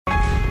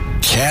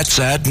Cats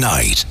at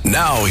Night.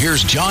 Now,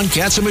 here's John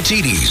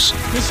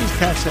Catsimatidis. This is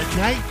Cats at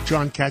Night.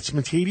 John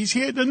Catsimatidis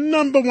here, the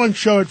number one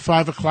show at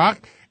 5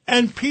 o'clock.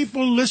 And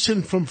people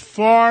listen from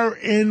far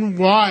and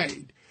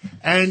wide.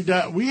 And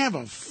we have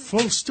a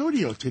full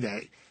studio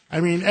today. I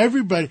mean,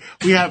 everybody.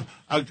 We have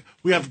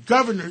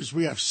governors,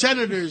 we have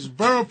senators,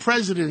 borough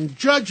presidents,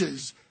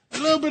 judges, a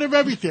little bit of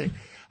everything.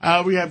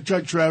 We have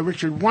Judge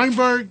Richard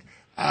Weinberg,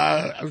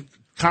 a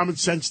common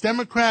sense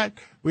Democrat.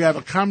 We have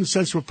a common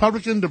sense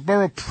Republican, the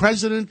borough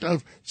president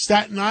of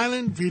Staten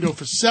Island, Vito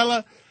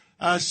Fossella.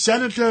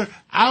 Senator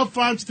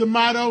Alphonse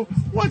D'Amato.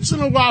 Once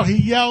in a while he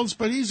yells,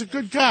 but he's a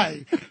good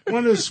guy.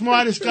 One of the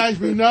smartest guys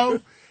we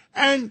know.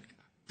 And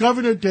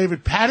Governor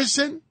David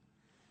Paterson.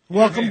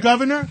 Welcome,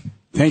 Governor.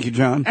 Thank you,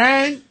 John.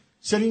 And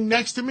sitting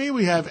next to me,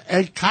 we have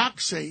Ed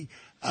Cox, a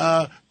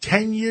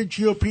 10-year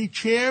GOP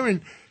chair. And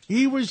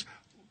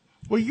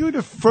were you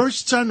the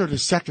first son or the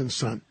second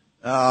son?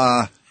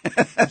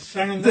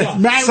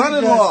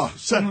 Son-in-law.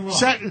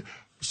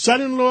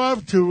 Son-in-law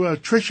to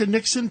Tricia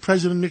Nixon,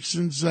 President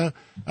Nixon's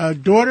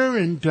daughter,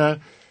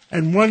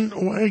 and one,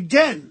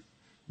 again,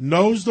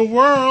 knows the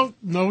world,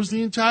 knows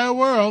the entire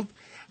world.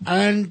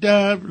 And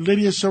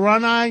Lydia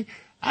Serrani,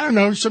 I don't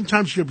know,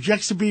 sometimes she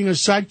objects to being a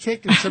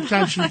sidekick, and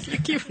sometimes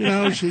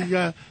she,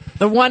 the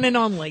one and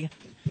only.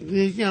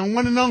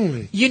 One and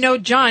only. You know,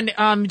 John,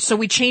 so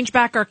we changed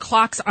back our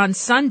clocks on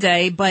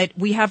Sunday, but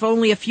we have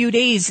only a few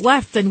days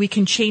left, and we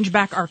can change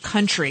back our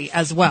country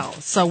as well.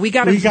 So we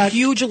got a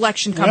huge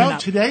election coming up. Well,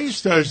 today's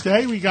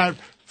Thursday. We got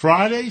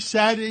Friday,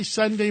 Saturday,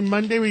 Sunday,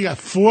 Monday. We got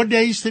 4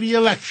 days to the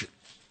election.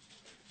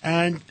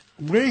 And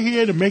we're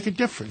here to make a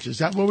difference. Is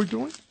that what we're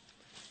doing?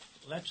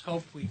 Let's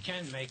hope we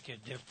can make a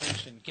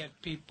difference and get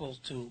people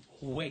to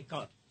wake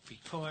up,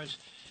 because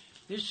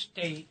this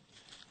state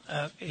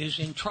is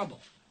in trouble.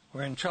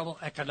 We're in trouble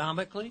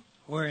economically.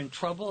 We're in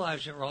trouble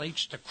as it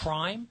relates to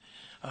crime.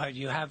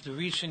 You have the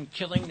recent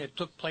killing that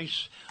took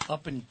place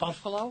up in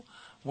Buffalo,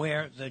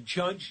 where the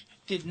judge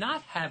did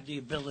not have the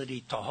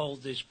ability to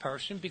hold this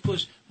person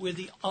because we're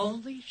the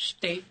only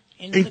state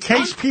in the country.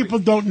 In case people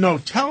don't know,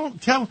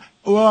 tell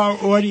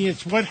our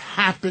audience what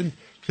happened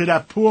to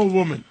that poor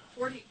woman.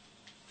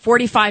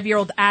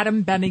 45-year-old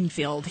Adam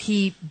Benningfield.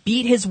 He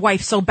beat his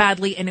wife so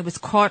badly, and it was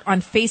caught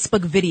on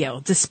Facebook video.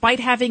 Despite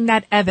having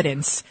that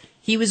evidence,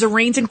 he was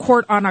arraigned in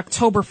court on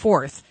October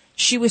 4th.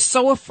 She was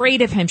so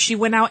afraid of him, she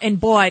went out and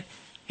bought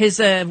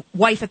his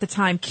wife at the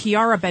time,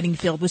 Kiara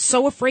Benningfield, was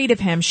so afraid of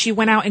him, she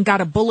went out and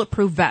got a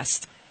bulletproof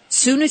vest.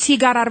 Soon as he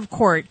got out of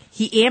court,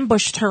 he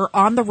ambushed her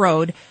on the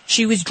road.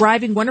 She was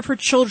driving one of her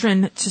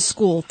children to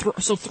school.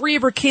 So 3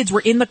 of her kids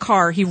were in the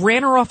car. He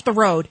ran her off the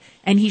road,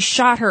 and he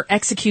shot her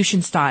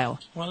execution style.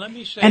 Well, let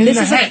me say, and this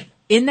is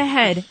in the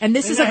head. And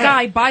this is a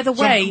guy, by the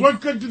way. So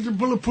what good did the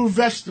bulletproof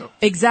vest do?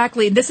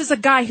 Exactly. And this is a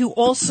guy who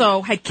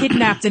also had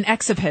kidnapped an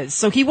ex of his.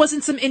 So he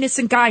wasn't some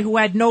innocent guy who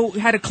had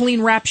a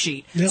clean rap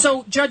sheet. Yep.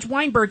 So Judge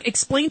Weinberg,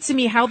 explain to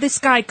me how this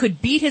guy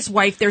could beat his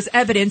wife. There's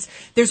evidence.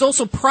 There's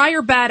also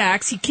prior bad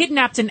acts. He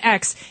kidnapped an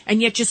ex,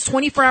 and yet just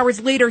 24 hours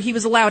later, he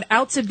was allowed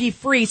out to be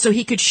free so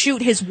he could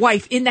shoot his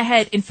wife in the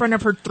head in front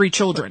of her 3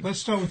 children. Let's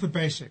start with the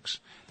basics.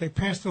 They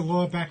passed the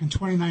law back in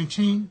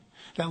 2019.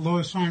 That law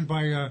is signed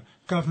by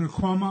Governor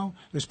Cuomo.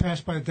 It was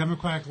passed by the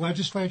Democratic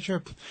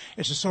legislature.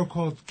 It's a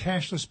so-called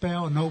cashless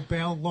bail, no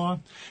bail law.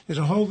 There's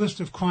a whole list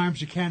of crimes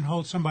you can't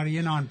hold somebody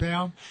in on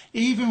bail,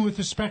 even with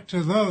respect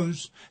to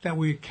those that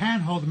we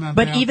can hold them on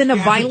bail. But even a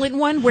violent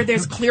one where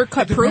there's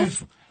clear-cut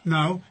proof?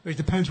 No, it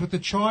depends what the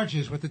charge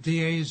is, what the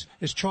DA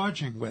is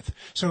charging with.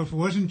 So if it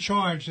wasn't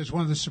charged as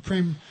one of the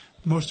supreme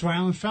most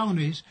violent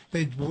felonies,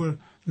 they were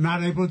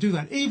not able to do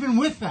that. Even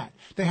with that,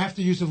 they have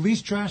to use the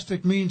least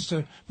drastic means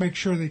to make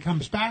sure that he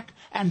comes back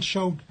and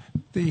show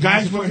the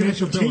guys. We're going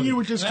to continue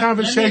with this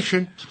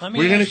conversation.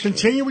 We're going to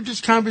continue with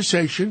this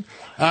conversation,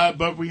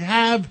 but we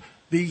have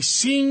the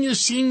senior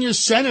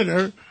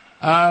senator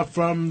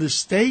from the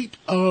state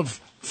of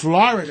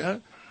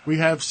Florida. We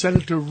have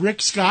Senator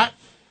Rick Scott,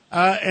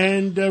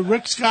 and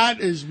Rick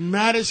Scott is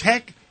mad as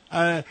heck.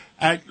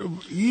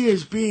 He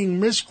is being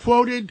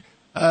misquoted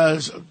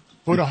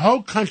for the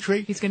whole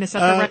country. He's going to set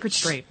the record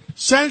straight.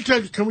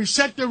 Senator, can we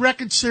set the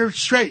record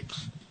straight?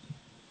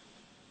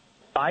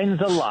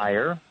 Biden's a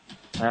liar,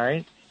 all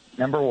right,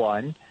 number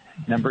one.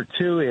 Number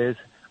 2 is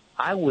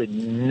I would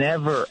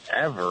never,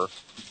 ever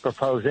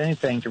propose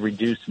anything to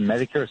reduce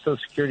Medicare Social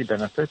Security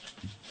benefits.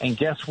 And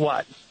guess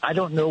what? I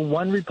don't know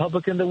one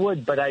Republican that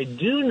would, but I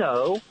do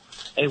know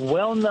a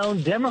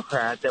well-known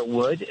Democrat that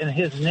would, and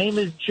his name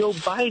is Joe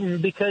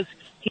Biden because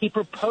he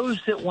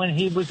proposed it when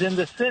he was in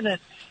the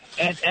Senate.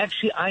 And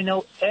actually, I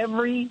know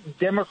every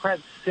Democrat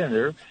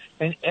senator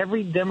and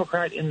every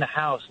Democrat in the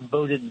House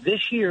voted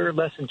this year,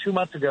 less than 2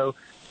 months ago,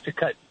 to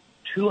cut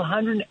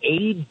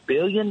 $280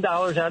 billion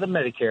out of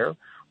Medicare,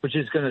 which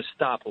is going to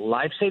stop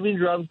life-saving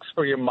drugs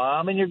for your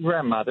mom and your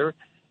grandmother.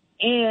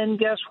 And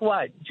guess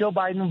what? Joe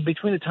Biden,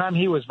 between the time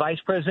he was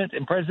vice president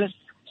and president,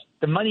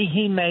 the money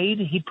he made,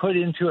 he put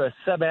into a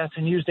sub-S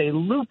and used a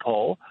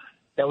loophole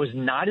that was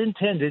not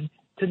intended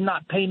to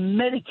not pay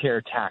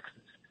Medicare taxes.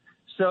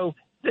 So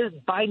this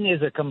Biden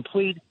is a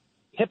complete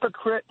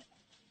hypocrite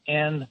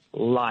and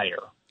liar.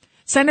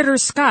 Senator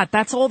Scott,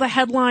 that's all the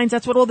headlines.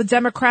 That's what all the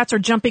Democrats are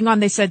jumping on.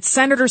 They said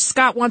Senator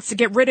Scott wants to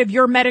get rid of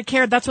your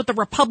Medicare. That's what the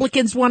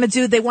Republicans want to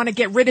do. They want to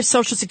get rid of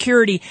Social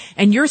Security.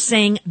 And you're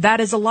saying that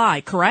is a lie,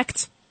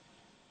 correct?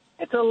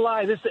 It's a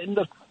lie.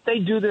 Look, they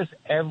do this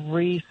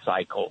every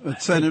cycle.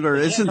 But Senator,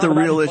 isn't the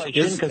real issue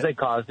because they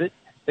caused it?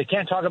 They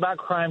can't talk about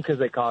crime because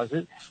they caused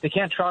it. They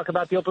can't talk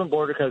about the open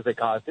border because they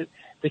caused it.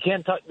 They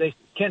can't talk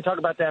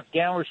about the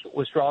Afghan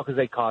withdrawal because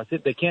they caused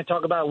it. They can't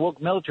talk about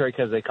woke military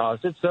because they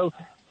caused it. So,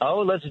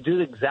 let's do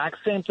the exact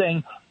same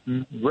thing.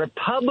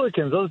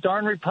 Republicans, those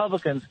darn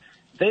Republicans,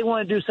 they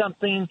want to do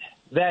something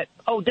that,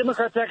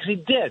 Democrats actually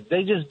did.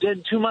 They just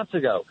did 2 months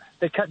ago.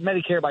 They cut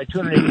Medicare by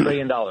 $280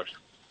 billion.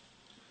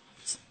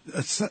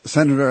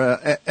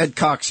 Senator Ed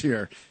Cox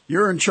here.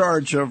 You're in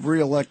charge of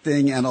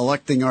reelecting and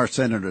electing our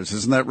senators.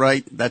 Isn't that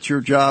right? That's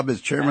your job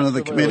as chairman of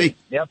the committee?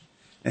 Yep.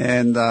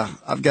 And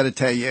I've got to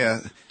tell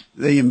you,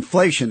 the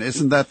inflation,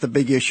 isn't that the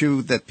big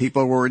issue that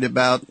people are worried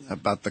about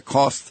the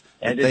cost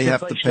that they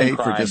have to pay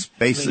for just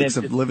basics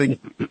of living?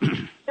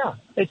 Yeah,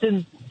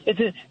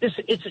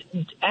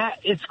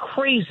 it's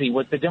crazy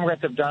what the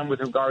Democrats have done with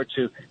regard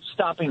to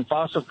stopping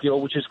fossil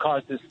fuel, which has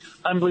caused this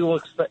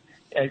unbelievable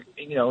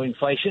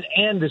inflation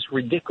and this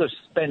ridiculous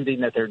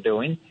spending that they're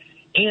doing.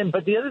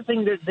 But the other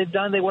thing that they've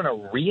done, they want to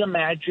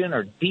reimagine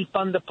or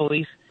defund the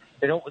police.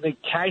 They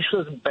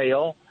cashless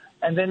bail.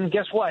 And then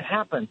guess what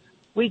happens?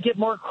 We get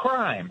more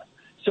crime.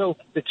 So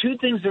the two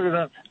things that are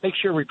going to make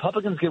sure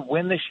Republicans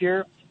win this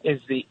year is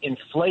the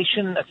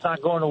inflation that's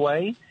not going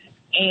away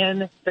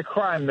and the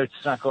crime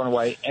that's not going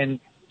away. And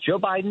Joe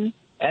Biden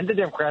and the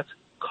Democrats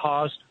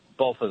caused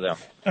both of them.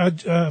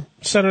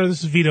 Senator,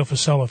 this is Vito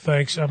Fossella.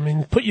 Thanks. I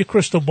mean, put your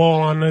crystal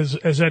ball on.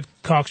 As Ed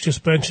Cox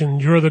just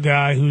mentioned, you're the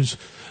guy who's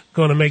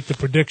going to make the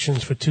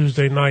predictions for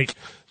Tuesday night.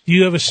 Do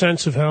you have a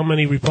sense of how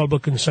many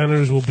Republican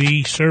senators will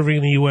be serving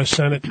in the U.S.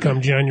 Senate come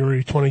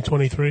January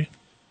 2023?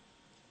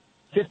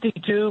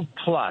 52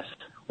 plus.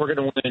 We're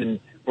going to win.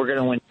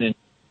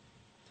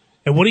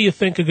 And what do you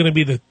think are going to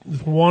be the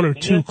one or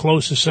two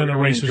closest Senate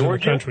races in the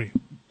country?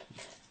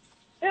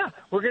 Yeah,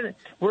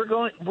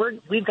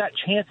 we've got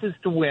chances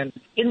to win.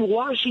 In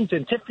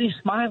Washington, Tiffany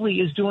Smiley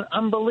is doing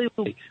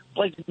unbelievably.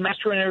 Blake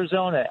Mastro in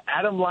Arizona,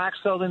 Adam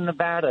Laxalt in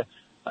Nevada,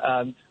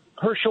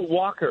 Herschel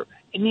Walker,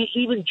 and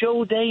even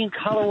Joe Day in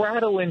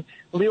Colorado and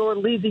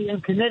Leora Levy in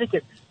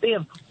Connecticut. They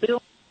have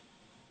built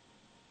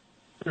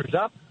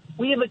up.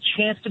 We have a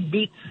chance to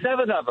beat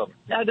 7 of them.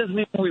 That doesn't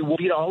mean we will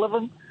beat all of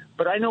them,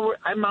 but I'm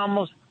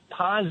almost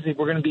positive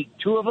we're going to beat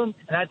 2 of them,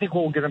 and I think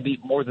we're going to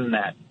beat more than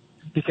that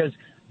because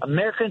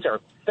Americans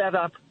are fed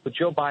up with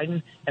Joe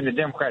Biden and the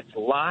Democrats'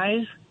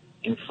 lies,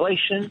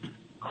 inflation,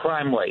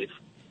 crime wave.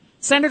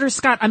 Senator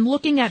Scott, I'm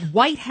looking at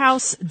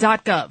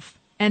whitehouse.gov.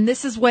 And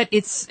this is what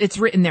it's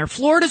written there.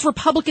 Florida's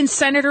Republican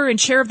senator and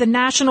chair of the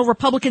National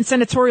Republican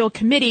Senatorial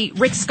Committee,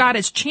 Rick Scott,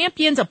 has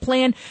championed a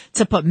plan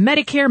to put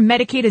Medicare,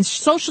 Medicaid, and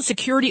Social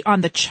Security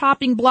on the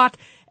chopping block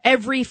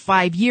every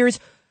 5 years.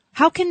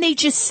 How can they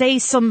just say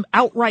some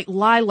outright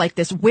lie like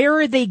this? Where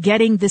are they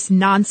getting this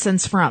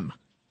nonsense from?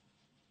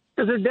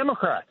 Because they're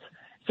Democrats.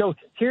 So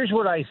here's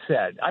what I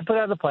said. I put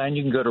out a plan.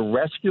 You can go to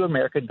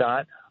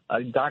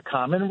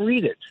rescueamerica.com and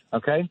read it,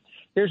 okay?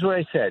 Here's what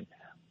I said.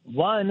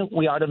 1,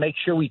 we ought to make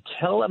sure we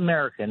tell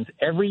Americans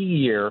every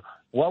year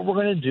what we're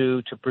going to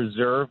do to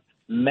preserve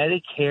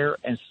Medicare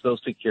and Social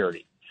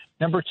Security.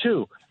 Number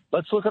 2,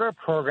 let's look at our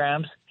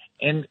programs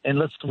and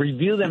let's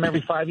review them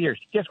every 5 years.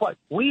 Guess what?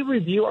 We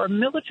review our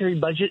military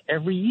budget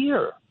every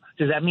year.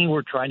 Does that mean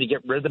we're trying to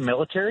get rid of the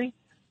military?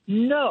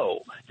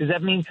 No. Does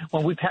that mean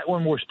when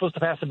we're supposed to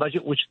pass a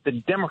budget, which the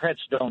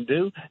Democrats don't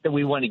do, that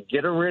we want to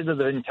get rid of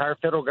the entire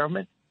federal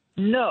government?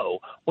 No.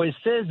 What it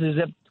says is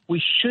that we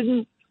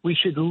should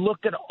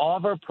look at all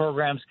of our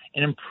programs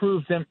and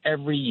improve them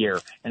every year.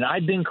 And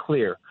I've been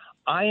clear.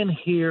 I am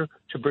here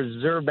to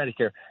preserve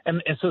Medicare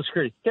and Social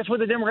Security. Guess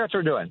what the Democrats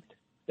are doing?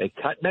 They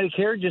cut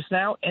Medicare just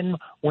now, and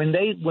when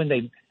they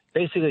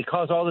basically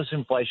cause all this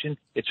inflation,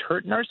 it's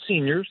hurting our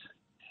seniors.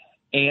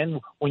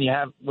 And when you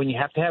have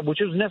to have,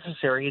 which is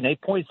necessary, an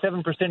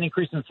 8.7%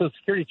 increase in Social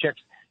Security checks,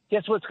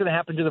 guess what's going to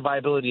happen to the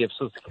viability of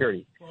Social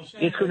Security? Well,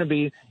 it's going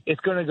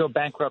to go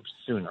bankrupt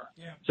sooner.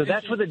 Yeah. So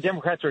that's what the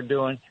Democrats are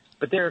doing.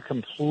 But they're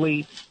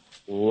complete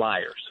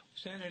liars.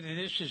 Senator,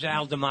 this is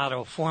Al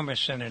D'Amato, former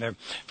senator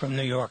from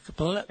New York.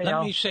 But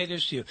let me say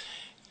this to you.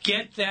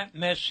 Get that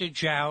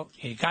message out.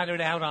 You got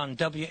it out on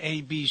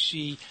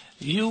WABC.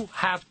 You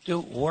have to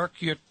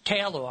work your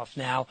tail off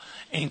now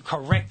in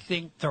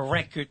correcting the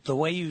record the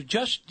way you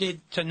just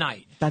did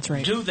tonight. That's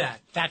right. Do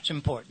that. That's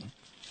important.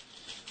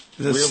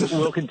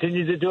 We'll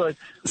continue to do it.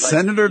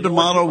 Senator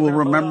D'Amato will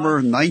remember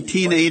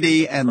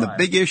 1980, and the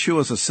big issue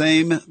was the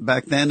same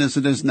back then as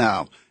it is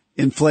now.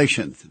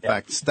 Inflation. In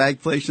fact,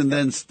 stagflation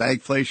then,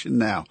 stagflation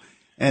now.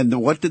 And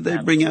what did they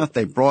bring out?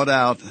 They brought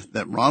out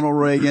that Ronald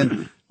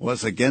Reagan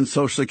was against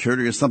Social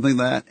Security or something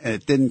like that, and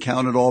it didn't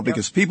count at all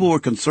because people were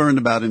concerned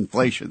about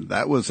inflation.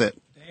 That was it.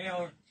 They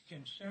are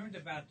concerned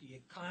about the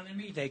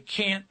economy. They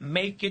can't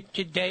make it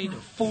today. The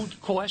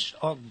food costs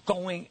are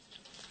going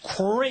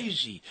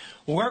crazy.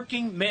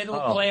 Working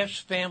middle-class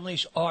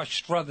families are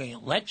struggling.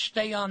 Let's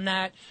stay on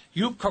that.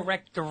 You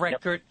correct the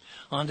record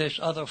on this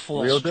other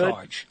false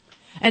charge.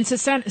 And to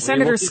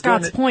Senator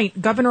Scott's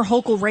point, Governor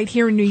Hochul right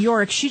here in New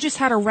York, she just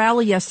had a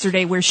rally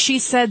yesterday where she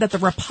said that the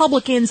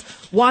Republicans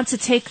want to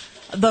take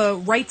the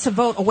right to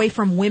vote away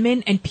from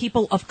women and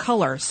people of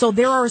color. So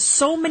there are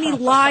so many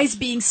lies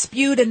being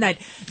spewed, and that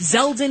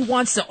Zeldin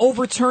wants to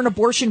overturn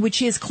abortion, which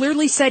he has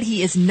clearly said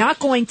he is not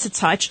going to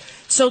touch.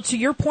 So to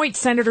your point,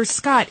 Senator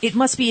Scott, it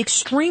must be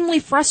extremely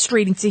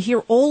frustrating to hear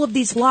all of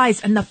these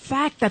lies, and the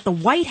fact that the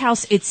White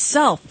House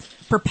itself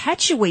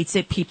perpetuates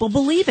it. People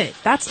believe it.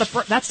 That's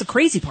the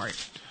crazy part.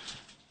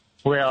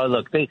 Well,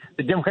 look, the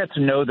Democrats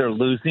know they're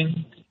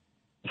losing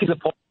to the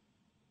point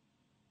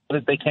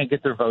that they can't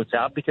get their votes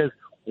out, because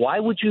why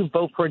would you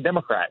vote for a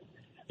Democrat?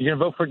 You're going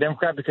to vote for a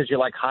Democrat because you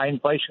like high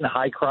inflation,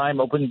 high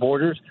crime, open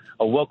borders,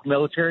 a woke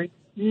military?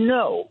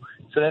 No.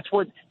 So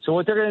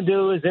what they're going to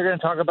do is they're going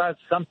to talk about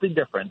something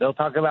different. They'll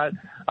talk about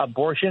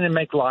abortion and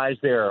make lies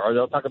there, or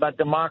they'll talk about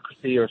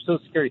democracy or Social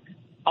Security.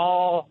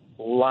 All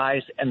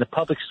lies, and the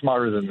public's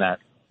smarter than that.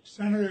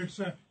 Senator,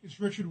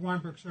 it's Richard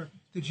Weinberg, sir.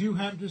 Did you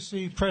happen to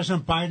see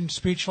President Biden's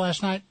speech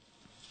last night?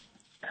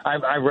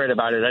 I read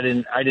about it.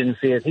 I didn't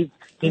see it.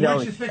 What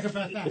did you think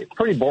about that? It's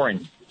pretty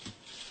boring.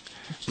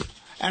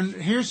 And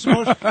here's the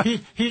most...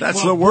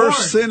 That's the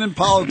worst sin in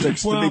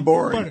politics, to be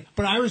boring.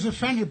 But I was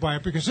offended by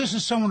it, because this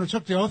is someone who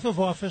took the oath of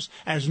office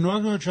as an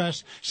inaugural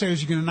address, said he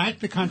was going to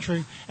unite the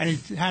country, and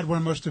he had one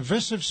of the most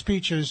divisive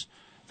speeches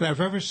that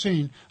I've ever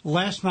seen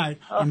last night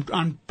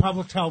on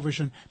public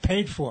television,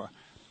 paid for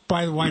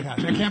by the White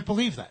House. I can't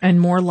believe that. And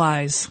more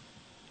lies.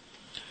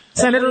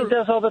 Senator, he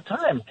does all the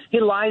time. He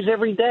lies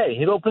every day.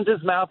 He opens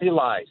his mouth, he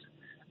lies.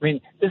 I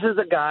mean, this is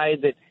a guy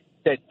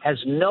that has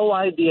no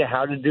idea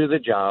how to do the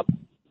job.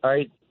 All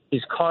right,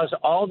 he's caused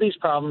all these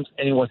problems,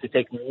 and he wants to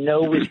take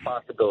no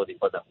responsibility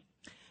for them.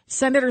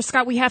 Senator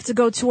Scott, we have to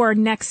go to our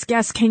next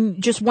guest.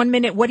 Just 1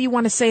 minute, what do you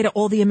want to say to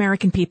all the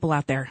American people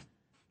out there?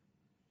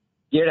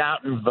 Get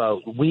out and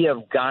vote. We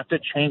have got to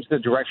change the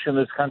direction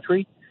of this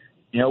country.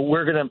 You know,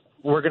 we're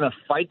gonna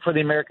fight for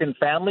the American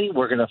family.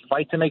 We're gonna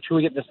fight to make sure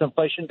we get this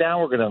inflation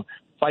down. We're gonna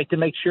fight to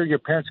make sure your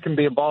parents can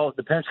be involved.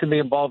 The parents can be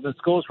involved in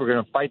schools. We're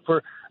gonna fight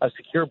for a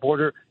secure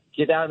border.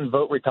 Get out and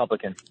vote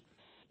Republican.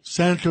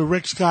 Senator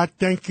Rick Scott,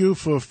 thank you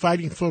for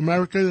fighting for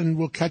America, and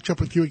we'll catch up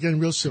with you again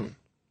real soon.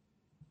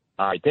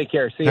 All right, take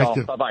care. See you all.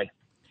 Bye-bye.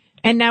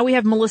 And now we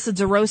have Melissa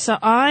DeRosa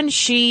on.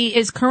 She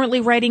is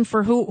currently writing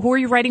for who? Who are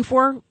you writing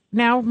for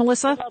now,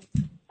 Melissa?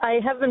 I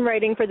have been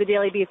writing for the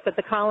Daily Beast, but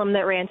the column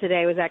that ran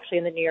today was actually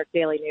in the New York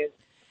Daily News.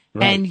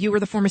 Right. And you were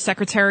the former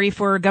secretary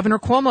for Governor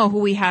Cuomo, who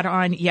we had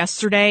on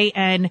yesterday,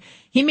 and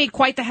he made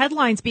quite the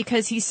headlines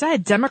because he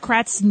said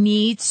Democrats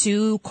need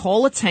to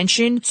call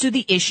attention to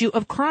the issue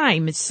of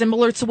crime. It's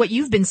similar to what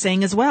you've been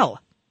saying as well.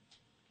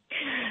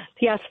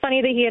 Yes,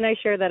 funny that he and I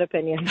share that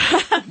opinion.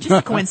 Just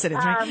a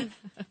coincidence, right?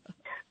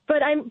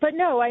 But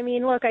no, I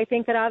mean, look, I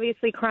think that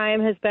obviously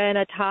crime has been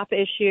a top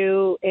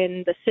issue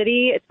in the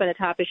city. It's been a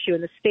top issue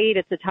in the state.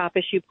 It's a top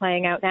issue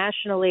playing out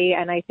nationally.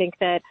 And I think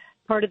that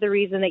part of the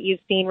reason that you've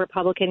seen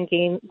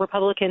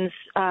Republicans,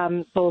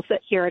 both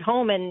here at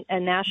home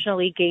and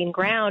nationally, gain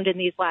ground in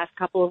these last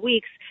couple of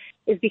weeks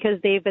is because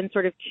they've been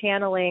sort of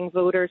channeling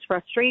voters'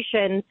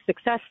 frustration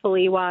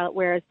successfully,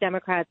 whereas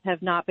Democrats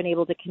have not been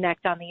able to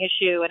connect on the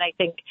issue, and I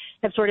think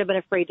have sort of been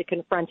afraid to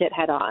confront it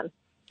head on.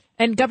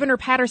 And Governor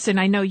Patterson,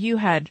 I know you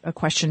had a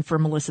question for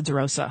Melissa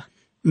DeRosa.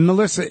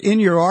 Melissa, in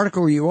your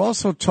article, you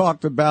also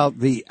talked about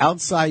the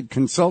outside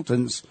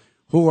consultants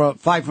who are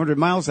 500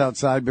 miles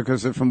outside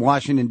because they're from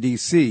Washington,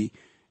 D.C.,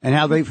 and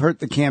how they've hurt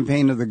the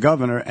campaign of the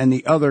governor and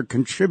the other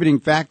contributing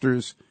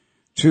factors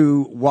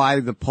to why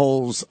the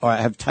polls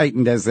have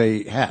tightened as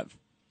they have.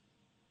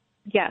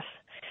 Yes.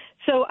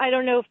 So I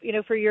don't know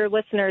if, for your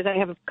listeners, I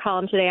have a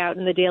column today out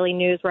in the Daily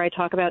News where I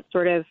talk about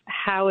sort of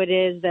how it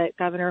is that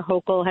Governor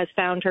Hochul has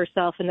found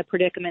herself in the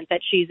predicament that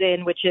she's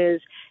in, which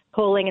is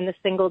polling in the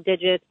single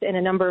digits in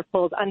a number of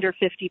polls under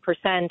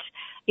 50%,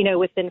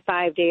 within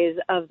 5 days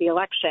of the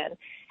election.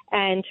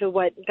 And to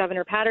what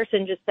Governor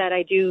Patterson just said,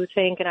 I do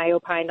think, and I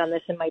opined on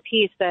this in my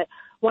piece, that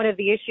one of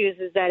the issues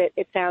is that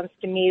it sounds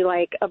to me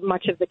like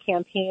much of the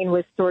campaign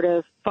was sort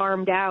of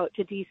farmed out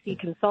to D.C.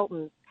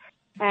 consultants.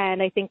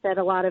 And I think that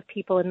a lot of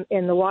people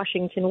in the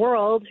Washington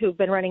world who've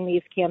been running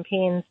these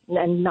campaigns,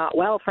 and not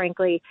well,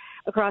 frankly,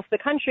 across the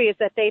country, is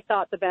that they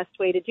thought the best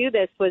way to do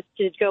this was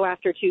to go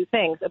after two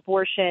things,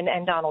 abortion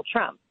and Donald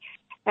Trump.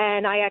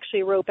 And I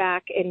actually wrote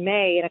back in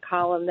May in a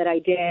column that I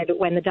did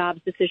when the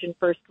Dobbs decision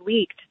first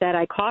leaked that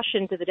I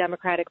cautioned to the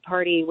Democratic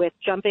Party with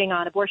jumping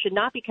on abortion,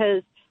 not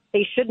because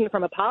they shouldn't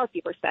from a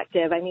policy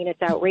perspective. I mean,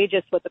 it's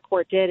outrageous what the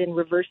court did in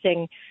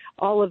reversing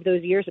all of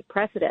those years of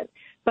precedent.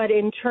 But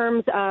in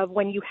terms of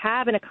when you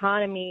have an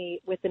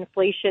economy with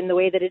inflation the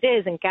way that it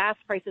is and gas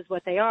prices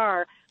what they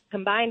are,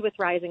 combined with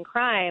rising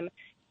crime,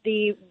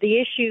 the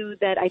issue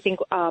that I think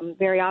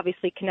very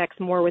obviously connects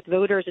more with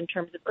voters in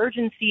terms of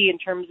urgency, in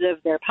terms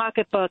of their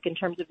pocketbook, in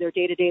terms of their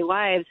day-to-day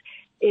lives,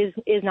 is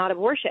not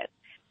abortion.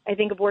 I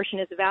think abortion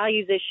is a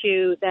values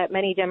issue that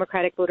many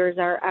Democratic voters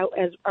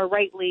are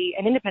rightly,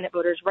 and independent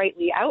voters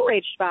rightly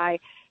outraged by.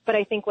 But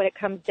I think when it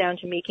comes down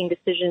to making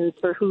decisions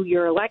for who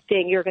you're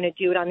electing, you're going to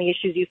do it on the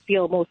issues you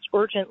feel most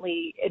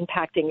urgently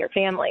impacting your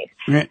families.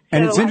 And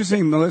it's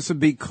interesting, Melissa,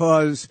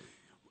 because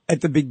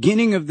at the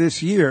beginning of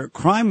this year,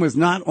 crime was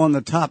not on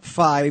the top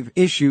 5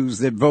 issues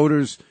that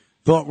voters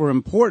thought were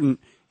important.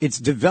 It's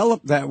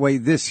developed that way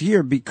this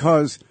year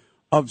because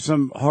of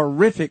some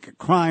horrific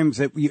crimes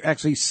that you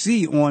actually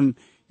see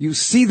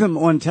them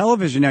on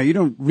television now. You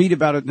don't read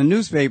about it in the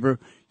newspaper.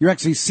 You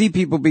actually see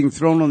people being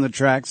thrown on the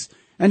tracks,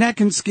 and that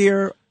can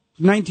scare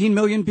 19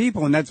 million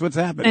people, and that's what's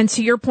happening. And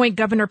to your point,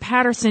 Governor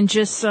Patterson,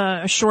 just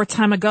a short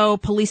time ago,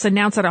 police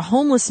announced that a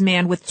homeless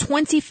man with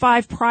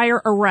 25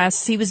 prior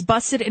arrests, he was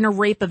busted in a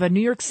rape of a New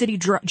York City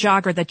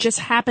jogger that just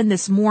happened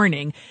this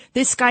morning.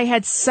 This guy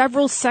had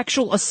several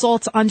sexual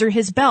assaults under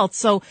his belt.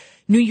 So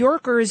New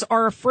Yorkers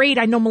are afraid.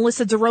 I know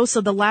Melissa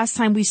DeRosa, the last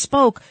time we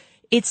spoke,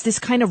 it's this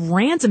kind of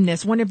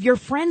randomness. One of your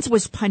friends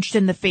was punched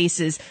in the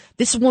faces.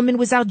 This woman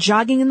was out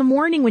jogging in the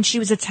morning when she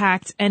was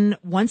attacked. And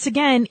once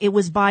again, it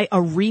was by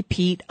a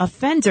repeat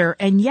offender.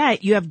 And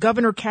yet you have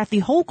Governor Kathy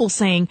Hochul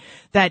saying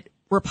that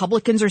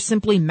Republicans are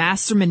simply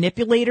master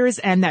manipulators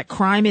and that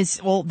crime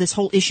is, well, this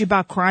whole issue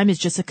about crime is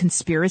just a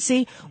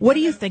conspiracy. What do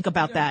you think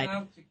about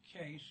that?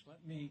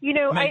 You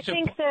know, I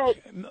think that...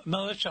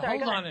 Melissa,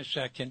 hold on a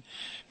second,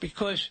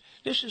 because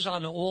this is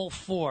on all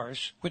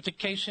fours with the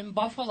case in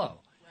Buffalo.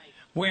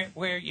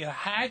 Where you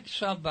had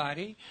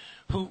somebody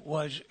who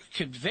was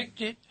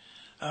convicted,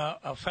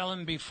 a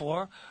felon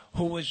before,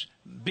 who was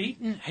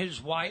beating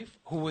his wife,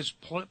 who was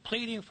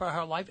pleading for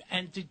her life,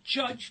 and the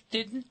judge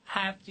didn't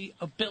have the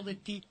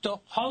ability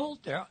to hold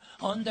her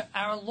under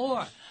our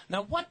law.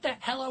 Now, what the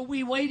hell are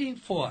we waiting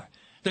for?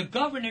 The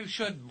governor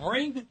should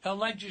bring the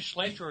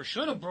legislature, or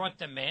should have brought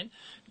them in,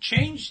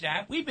 change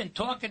that. We've been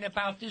talking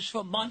about this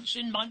for months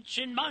and months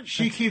and months.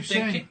 She keeps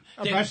saying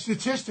about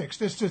statistics.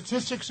 The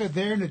statistics are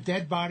there in the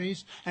dead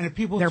bodies and the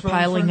people they're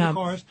piling up.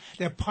 Cars.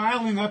 They're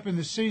piling up in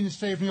the city and the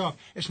state of New York.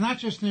 It's not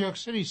just New York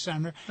City,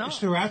 Senator. No. It's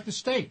throughout the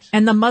state.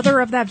 And the mother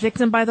of that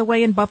victim, by the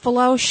way, in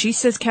Buffalo, she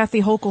says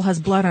Kathy Hochul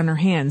has blood on her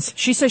hands.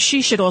 She says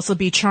she should also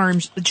be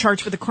charged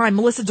for the crime.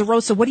 Melissa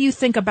DeRosa, what do you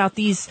think about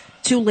these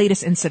 2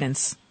 latest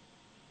incidents?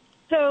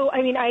 So,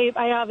 I mean, I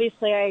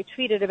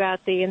tweeted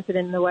about the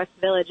incident in the West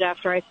Village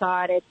after I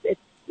saw it.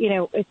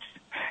 It's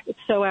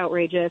so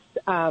outrageous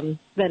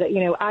that,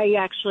 you know, I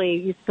actually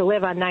used to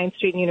live on 9th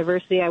Street and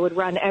University. I would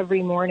run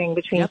every morning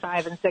between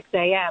 5 and 6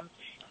 a.m.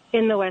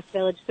 in the West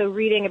Village. So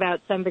reading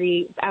about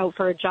somebody out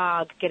for a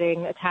jog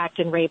getting attacked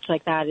and raped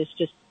like that is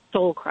just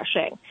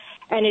soul-crushing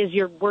and is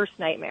your worst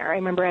nightmare. I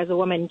remember as a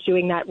woman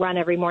doing that run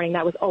every morning,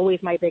 that was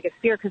always my biggest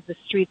fear because the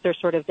streets are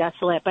sort of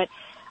desolate. But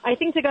I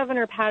think to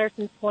Governor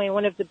Patterson's point,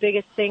 one of the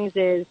biggest things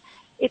is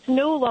it's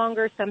no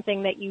longer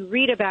something that you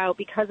read about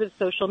because of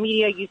social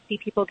media. You see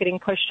people getting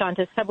pushed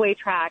onto subway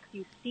tracks.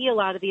 You see a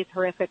lot of these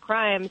horrific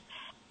crimes.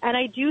 And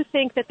I do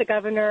think that the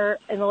governor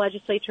and the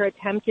legislature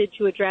attempted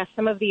to address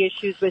some of the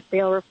issues with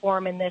bail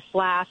reform in this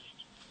last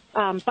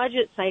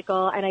budget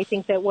cycle. And I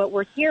think that what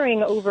we're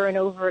hearing over and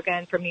over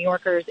again from New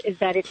Yorkers is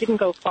that it didn't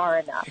go far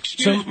enough.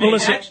 Excuse me,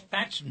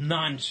 that's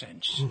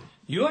nonsense.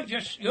 Your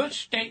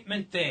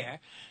statement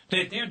there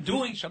that they're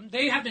doing something,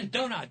 they haven't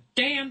done a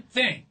damn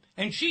thing.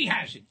 And she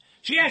hasn't.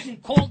 She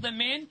hasn't called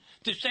them in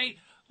to say,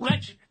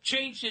 let's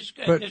change this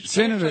bail,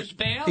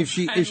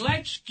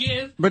 let's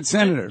give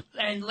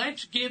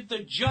the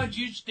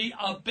judges the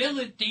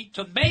ability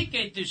to make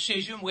a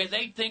decision where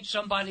they think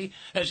somebody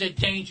is a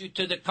danger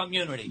to the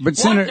community. But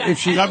Senator, if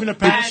she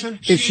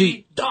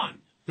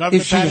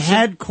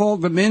had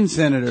called them in,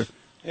 Senator,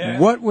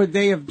 what would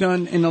they have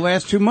done in the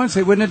last 2 months?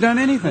 They wouldn't have done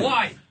anything.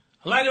 Why?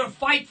 Let her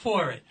fight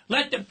for it.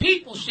 Let the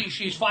people see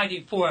she's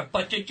fighting for it.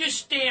 But to just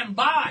stand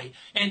by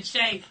and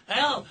say,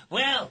 oh,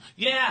 well,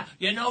 yeah,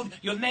 you know,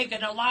 you're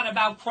making a lot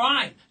about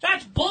crime.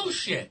 That's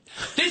bullshit.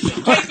 This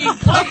is taking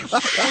place.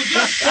 We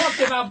just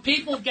talked about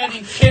people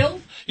getting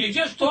killed. You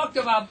just talked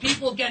about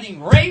people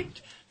getting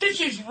raped.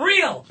 This is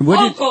real.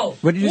 Local.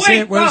 What did you say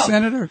it was,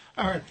 Senator?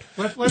 All right.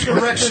 Let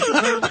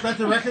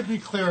the record be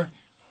clear.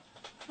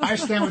 I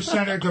stand with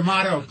Senator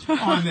D'Amato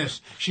on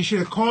this. She should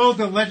have called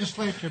the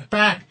legislature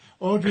back.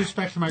 All due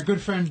respect to my good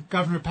friend,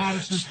 Governor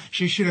Patterson,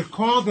 she should have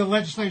called the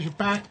legislature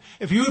back.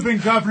 If you had been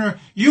governor,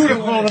 you would have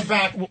called him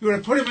back. You would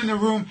have put him in the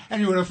room,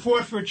 and you would have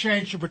fought for a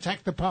change to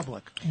protect the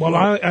public. Well,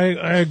 I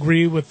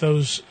agree with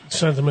those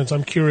sentiments.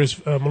 I'm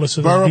curious,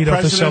 Melissa, Borough Vito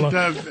President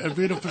Fossella.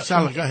 Vito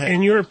Fossella, go ahead.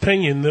 In your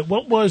opinion,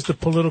 what was the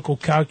political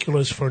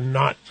calculus for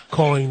not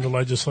calling the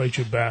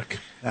legislature back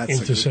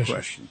into session?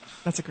 Question.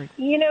 That's a great.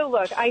 You know,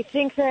 look, I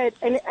think that,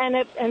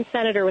 and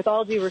Senator, with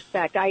all due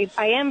respect, I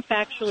am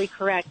factually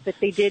correct that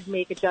they did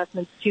make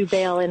adjustments to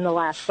bail in the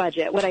last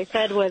budget. What I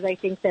said was I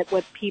think that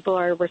what people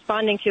are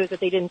responding to is that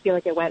they didn't feel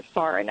like it went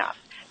far enough.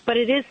 But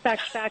it is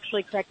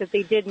factually correct that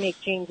they did make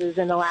changes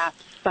in the last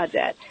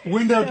budget.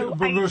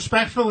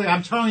 Respectfully,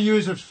 I'm telling you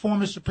as a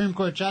former Supreme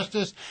Court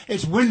justice,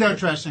 it's window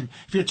dressing.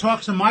 If you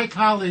talk to my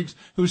colleagues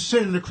who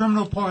sit in the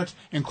criminal parts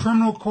in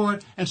criminal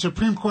court and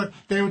Supreme Court,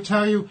 they will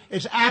tell you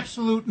it's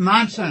absolute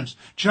nonsense.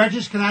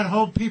 Judges cannot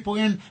hold people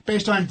in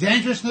based on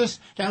dangerousness.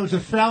 That was a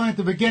failing at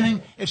the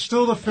beginning. It's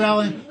still a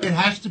failing. It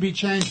has to be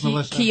changed,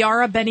 Melissa.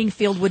 Kiara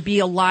Benningfield would be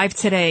alive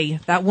today.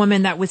 That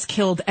woman that was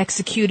killed,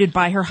 executed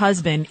by her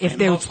husband, if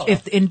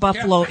in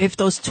Buffalo, if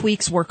those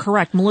tweaks were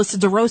correct. Melissa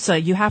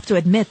DeRosa, you have to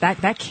admit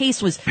that case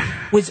was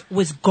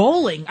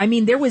galling. I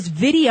mean, there was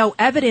video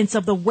evidence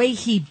of the way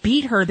he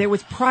beat her. There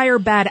was prior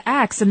bad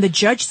acts, and the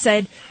judge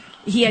said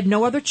he had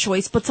no other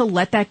choice but to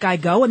let that guy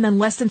go. And then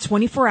less than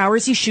 24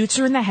 hours, he shoots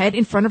her in the head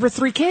in front of her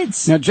 3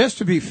 kids. Now, just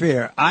to be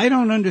fair, I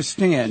don't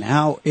understand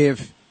how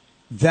if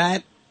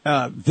that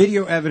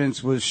video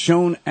evidence was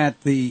shown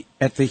at the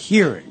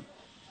hearing,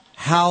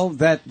 how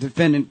that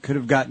defendant could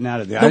have gotten out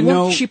of there. I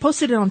know she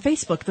posted it on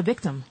Facebook, the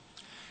victim.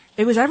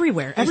 It was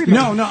everywhere.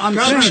 No, I'm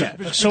saying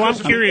that. So I'm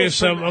curious.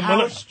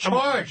 How it's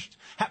charged.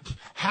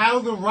 How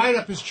the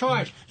write-up is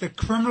charged. The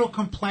criminal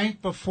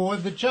complaint before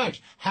the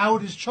judge. How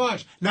it is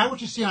charged. Not what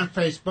you see on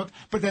Facebook,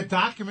 but the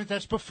document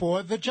that's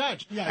before the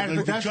judge. Yeah, and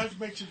the judge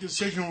makes a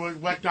decision with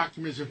what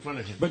document is in front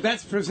of him. But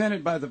that's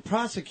presented by the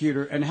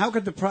prosecutor, and how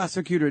could the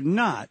prosecutor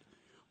not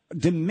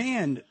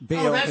demand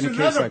bail that's in a case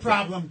another like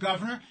problem,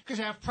 Governor, because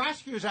you have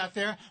prosecutors out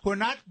there who are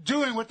not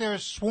doing what they're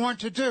sworn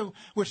to do,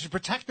 which is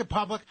protect the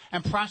public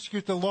and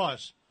prosecute the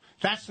laws.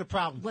 That's the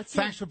problem.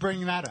 Thanks for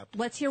bringing that up.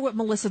 Let's hear what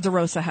Melissa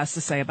DeRosa has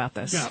to say about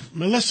this. Yeah,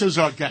 Melissa's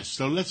our guest,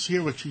 so let's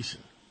hear what she said.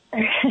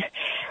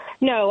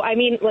 No, I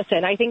mean,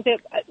 listen, I think that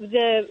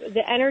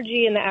the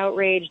energy and the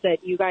outrage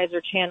that you guys are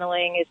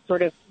channeling is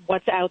sort of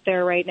what's out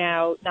there right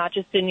now, not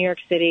just in New York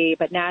City,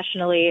 but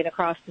nationally and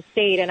across the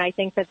state. And I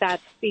think that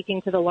that's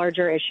speaking to the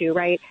larger issue,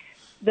 right?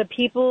 The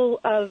people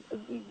of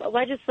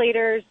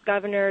legislators,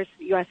 governors,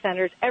 U.S.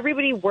 senators,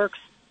 everybody works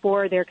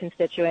for their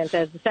constituents,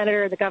 as the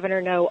senator and the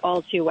governor know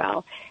all too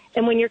well.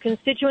 And when your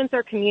constituents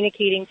are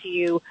communicating to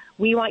you,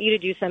 we want you to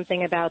do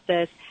something about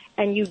this,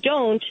 and you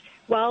don't,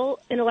 well,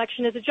 an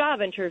election is a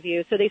job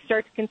interview, so they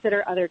start to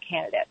consider other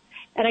candidates.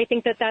 And I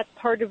think that that's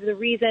part of the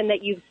reason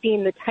that you've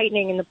seen the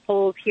tightening in the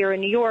polls here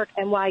in New York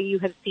and why you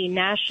have seen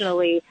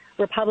nationally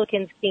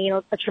Republicans gain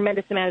a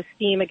tremendous amount of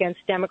steam against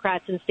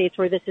Democrats in states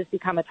where this has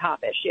become a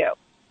top issue.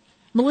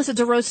 Melissa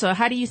DeRosa,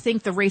 how do you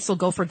think the race will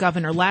go for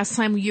governor? Last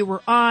time you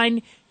were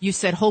on, you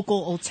said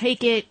Hochul will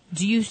take it.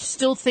 Do you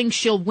still think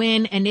she'll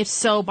win? And if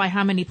so, by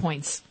how many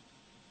points?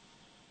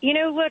 You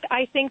know, look,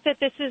 I think that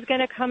this is going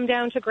to come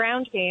down to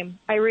ground game.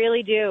 I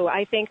really do.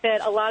 I think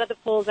that a lot of the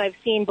polls I've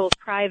seen, both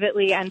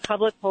privately and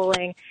public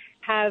polling,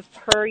 have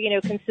her,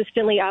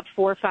 consistently up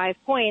 4 or 5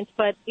 points,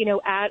 but,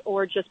 at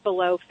or just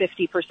below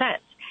 50%.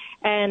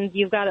 And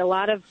you've got a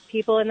lot of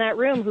people in that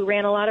room who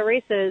ran a lot of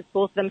races,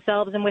 both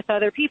themselves and with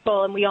other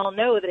people. And we all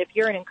know that if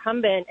you're an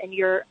incumbent and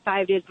you're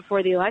 5 days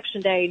before the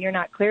election day and you're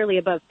not clearly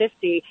above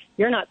 50,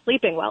 you're not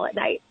sleeping well at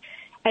night.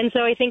 And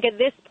so I think at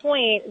this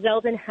point,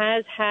 Zeldin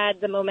has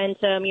had the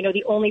momentum.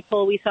 The only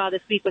poll we saw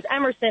this week was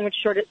Emerson, which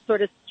sort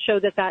of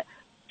showed that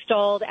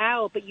stalled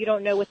out, but you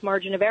don't know with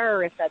margin of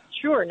error if that's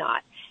true or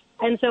not.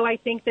 And so I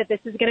think that this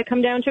is going to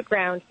come down to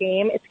ground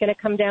game. It's going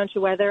to come down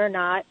to whether or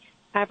not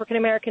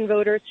African-American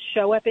voters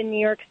show up in New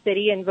York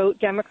City and vote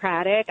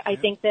Democratic. I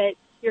think that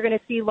you're going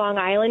to see Long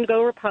Island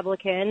go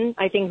Republican.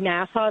 I think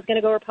Nassau is going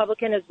to go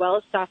Republican as well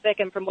as Suffolk.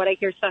 And from what I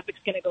hear, Suffolk's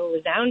going to go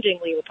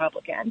resoundingly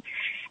Republican.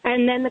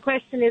 And then the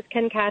question is,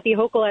 can Kathy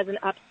Hochul, as an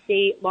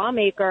upstate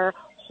lawmaker,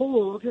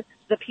 hold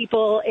the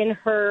people in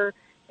her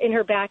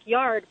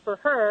backyard for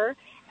her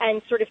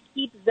and sort of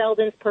keep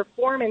Zeldin's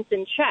performance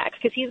in check?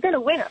 Because he's going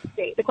to win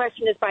upstate. The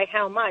question is by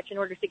how much in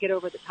order to get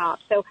over the top.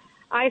 So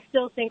I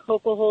still think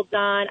Hochul holds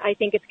on. I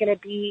think it's going to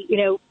be,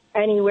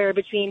 anywhere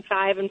between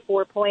 5 and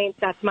 4 points.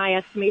 That's my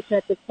estimation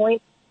at this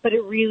point. But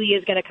it really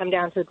is going to come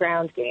down to the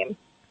ground game.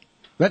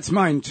 That's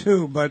mine,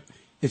 too, but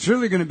it's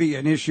really going to be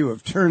an issue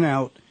of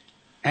turnout,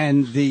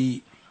 and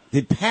the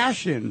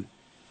passion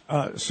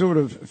sort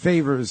of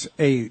favors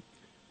a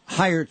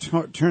higher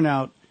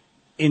turnout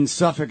in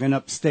Suffolk and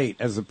upstate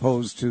as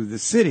opposed to the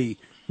city,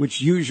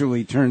 which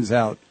usually turns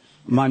out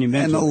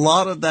monumental. And a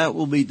lot of that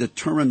will be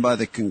determined by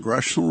the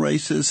congressional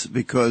races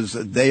because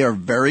they are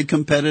very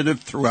competitive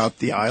throughout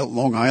the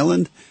Long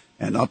Island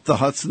and up the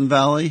Hudson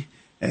Valley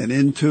and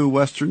into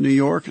Western New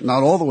York,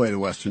 not all the way to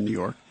Western New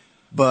York.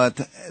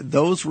 But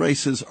those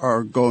races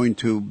are going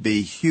to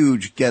be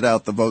huge, get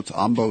out the votes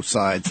on both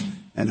sides.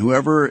 And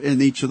whoever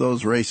in each of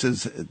those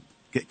races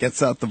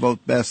gets out the vote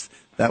best,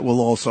 that will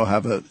also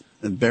have a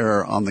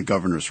bearer on the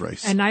governor's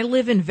race. And I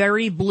live in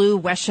very blue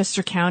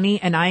Westchester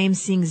County, and I am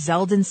seeing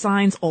Zeldin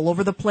signs all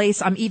over the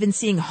place. I'm even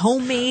seeing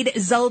homemade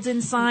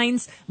Zeldin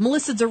signs.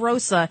 Melissa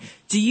DeRosa,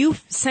 do you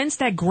sense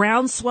that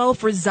groundswell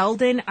for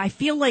Zeldin? I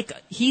feel like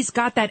he's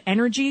got that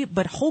energy,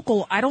 but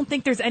Hochul, I don't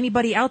think there's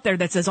anybody out there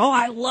that says, oh,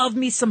 I love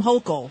me some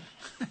Hochul.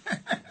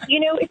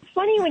 It's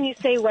funny when you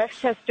say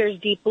Westchester's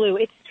deep blue.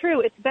 It's true.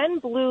 It's been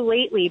blue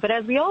lately, but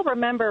as we all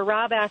remember,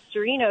 Rob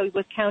Astorino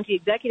was county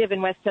executive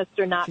in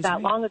Westchester not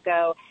that long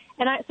ago.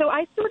 And so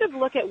I sort of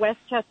look at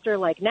Westchester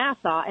like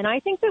Nassau, and I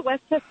think that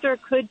Westchester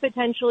could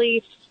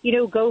potentially,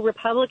 go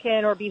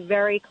Republican or be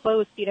very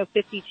close,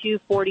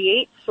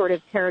 52-48 sort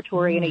of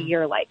territory in a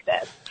year like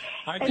this.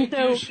 I think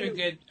you should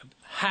get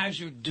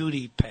hazard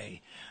duty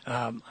pay.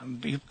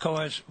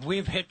 Because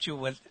we've hit you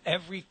with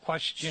every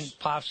question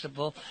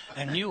possible,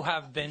 and you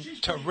have been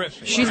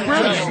terrific. She's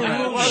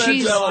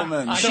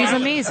brilliant. She's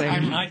amazing.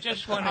 I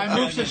just want to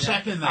move to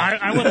second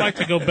that. I would like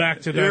to go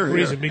back to that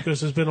reason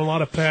because there's been a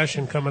lot of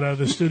passion coming out of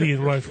the studio,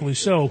 and rightfully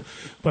so.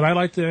 But I'd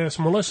like to ask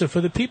Melissa, for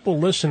the people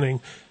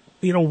listening,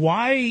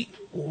 why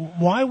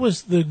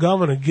was the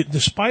governor,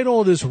 despite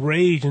all this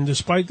rage and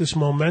despite this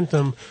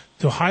momentum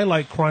to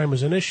highlight crime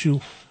as an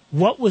issue,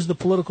 what was the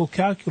political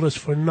calculus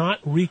for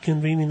not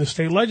reconvening the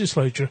state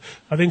legislature?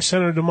 I think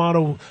Senator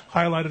D'Amato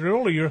highlighted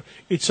earlier,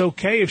 it's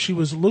okay if she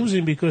was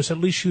losing because at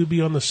least she would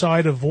be on the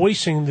side of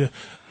voicing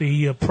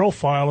the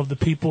profile of the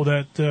people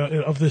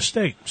of this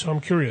state. So I'm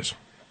curious.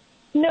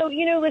 No,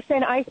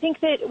 listen, I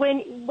think that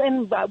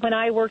when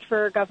I worked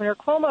for Governor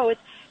Cuomo,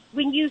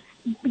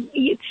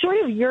 it's sort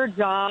of your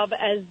job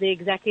as the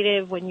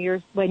executive when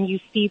you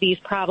see these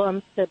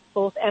problems to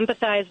both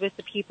empathize with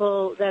the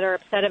people that are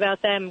upset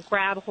about them,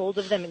 grab hold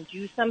of them, and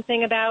do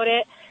something about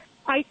it.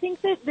 I think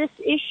that this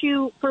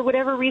issue, for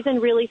whatever reason,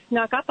 really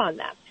snuck up on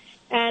them.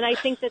 And I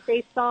think that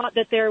they thought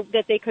that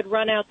they could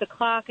run out the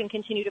clock and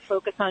continue to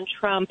focus on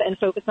Trump and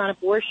focus on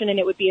abortion, and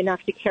it would be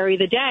enough to carry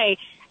the day.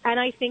 And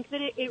I think that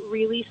it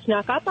really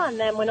snuck up on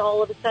them when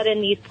all of a sudden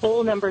these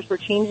poll numbers were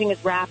changing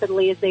as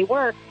rapidly as they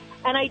were.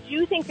 And I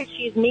do think that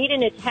she's made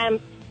an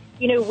attempt,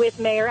 with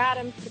Mayor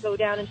Adams to go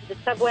down into the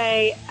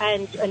subway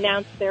and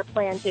announce their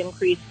plan to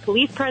increase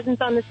police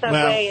presence on the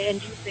subway and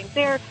do things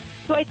there.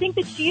 So I think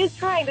that she is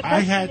trying.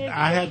 I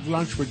had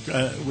lunch with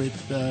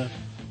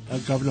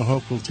Governor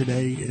Hochul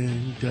today,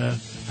 and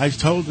I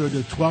told her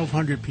the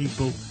 1,200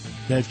 people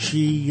that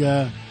she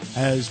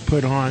has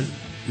put on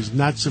is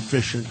not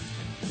sufficient,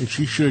 and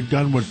she should have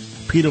done what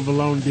Peter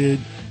Vallone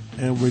did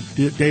and what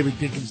David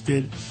Dinkins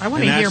did. I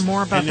want to hear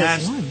more about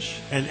this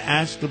lunch. And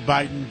asked the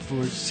Biden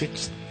for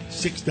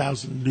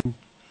 6,000 new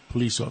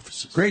police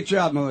officers. Great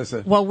job,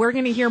 Melissa. Well, we're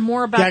going to hear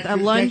more about the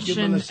lunch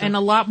and a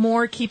lot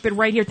more. Keep it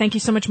right here. Thank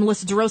you so much,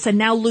 Melissa DeRosa.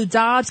 Now Lou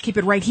Dobbs. Keep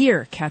it right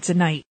here. Cats at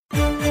Night.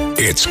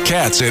 It's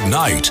Cats at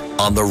Night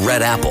on the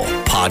Red Apple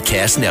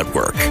Podcast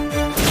Network.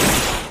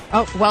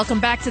 Oh, welcome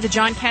back to the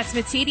John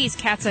Catsimatidis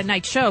Cats at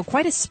Night show.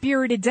 Quite a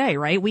spirited day,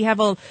 right? We have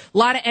a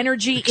lot of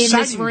energy in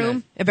this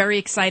room. A very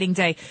exciting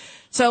day.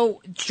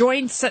 So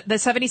join the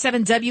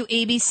 77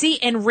 WABC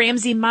and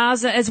Ramsey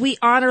Mazda as we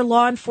honor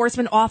law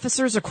enforcement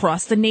officers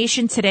across the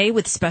nation today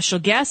with special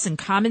guests and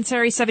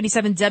commentary.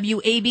 77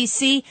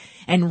 WABC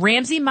and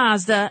Ramsey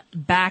Mazda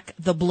back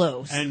the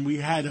blows. And we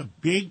had a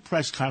big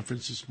press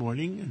conference this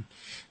morning,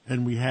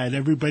 and we had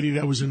everybody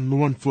that was in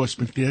law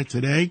enforcement there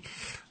today.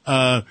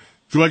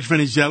 George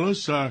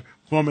Venizelos, our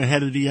former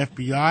head of the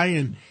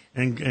FBI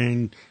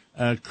and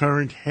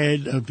current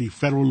head of the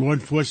Federal Law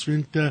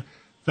Enforcement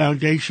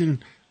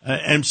Foundation,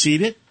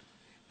 emceed it.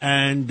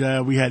 And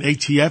we had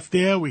ATF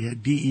there. We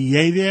had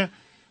DEA there.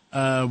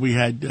 We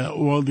had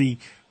all the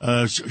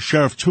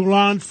Sheriff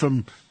Toulon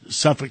from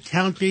Suffolk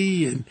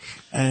County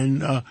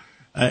and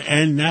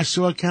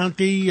Nassau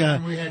County.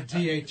 And we had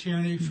D.A.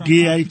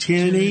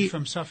 Tierney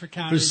from Suffolk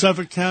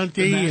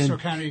County.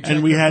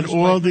 And we had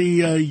all the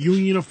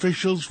union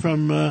officials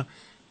from all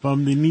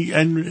the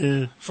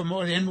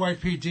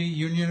NYPD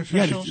union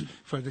officials,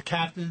 for the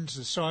captains,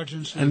 the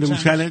sergeants, and the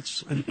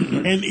lieutenants.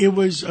 And it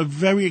was a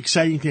very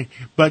exciting thing.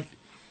 But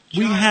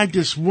we had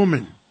this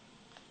woman.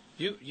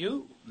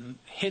 You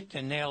hit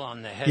the nail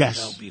on the head,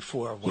 yes. Though,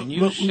 before when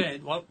you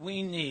said what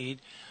we need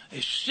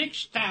is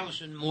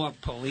 6,000 more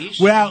police.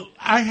 Well,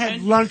 I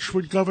had lunch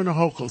with Governor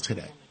Hochul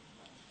today,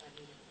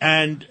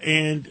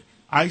 and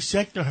I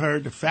said to her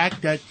the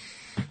fact that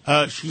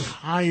she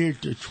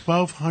hired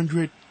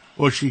 1,200,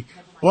 or she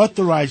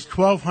authorized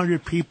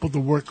 1,200 people to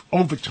work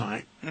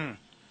overtime.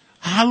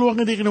 How long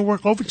are they going to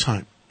work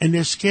overtime? And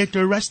they're scared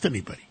to arrest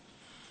anybody.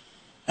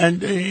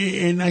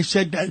 And I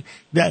said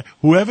that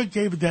whoever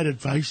gave that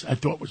advice, I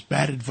thought was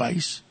bad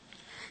advice,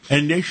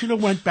 and they should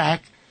have went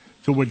back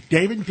to what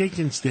David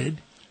Dinkins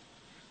did.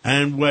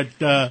 And what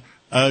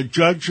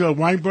Judge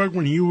Weinberg,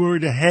 when you were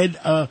the head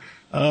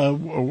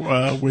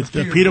with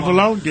Peter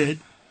Vallone,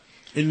 did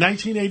in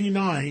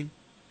 1989,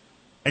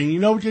 and you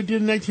know what they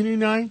did in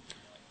 1989?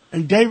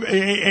 And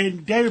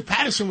David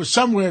Patterson was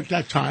somewhere at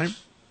that time.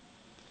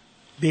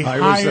 They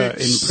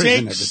hired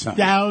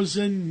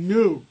 6,000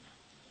 new.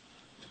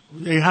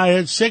 They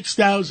hired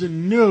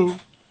 6,000 new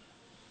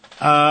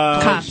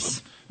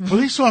cops,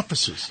 police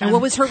officers. And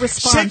what was her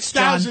response?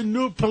 6,000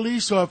 new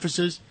police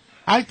officers.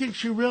 I think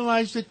she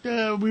realized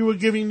that we were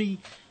giving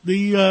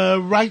the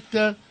right.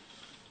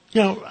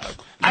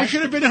 I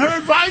should have been her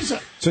advisor.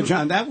 So,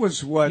 John, that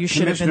was what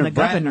Commissioner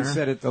Bratton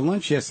said at the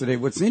lunch yesterday.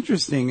 What's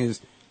interesting is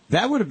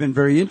that would have been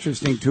very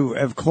interesting to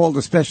have called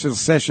a special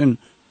session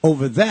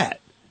over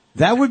that.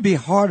 that would be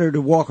harder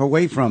to walk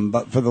away from,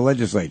 but for the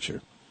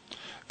legislature.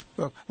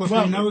 Well,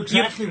 they know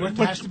exactly what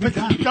has to be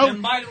done.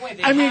 And by the way,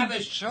 they have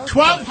a surplus.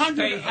 1,200.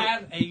 They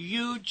have a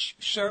huge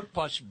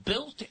surplus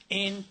built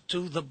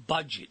into the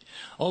budget,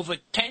 over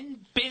 $10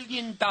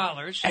 billion.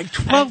 And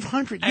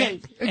 1,200,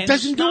 it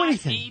doesn't do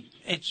anything.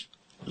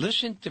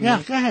 Listen to me.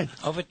 Yeah, go ahead.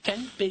 Over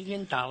 $10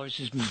 billion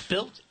has been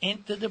built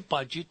into the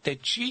budget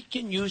that she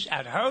can use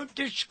at her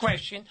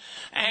discretion,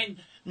 and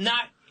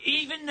not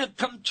even the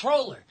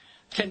comptroller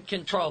can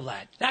control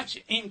that. That's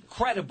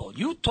incredible.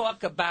 You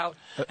talk about,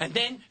 and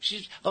then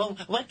she's, oh,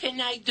 what can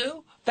I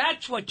do?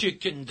 That's what you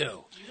can do.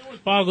 You know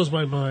what boggles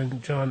my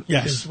mind, John,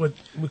 Yes. is what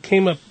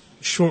came up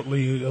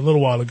shortly a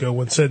little while ago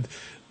when said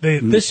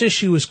this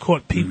issue has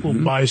caught people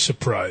by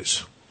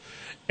surprise.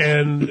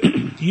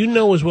 And you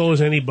know as well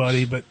as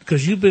anybody, but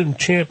because you've been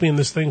championing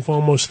this thing for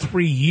almost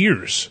 3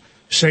 years,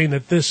 saying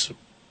that this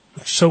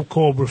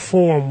so-called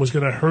reform was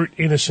going to hurt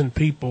innocent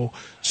people.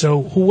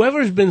 So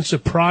whoever's been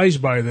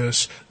surprised by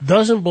this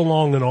doesn't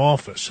belong in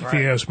office, if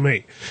you ask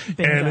me.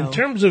 Bingo. And in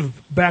terms of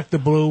Back the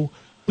Blue,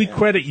 we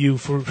credit you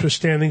for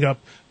standing up.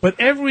 But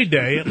every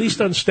day, at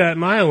least on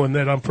Staten Island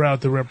that I'm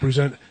proud to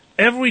represent,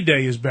 every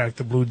day is Back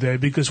the Blue Day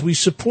because we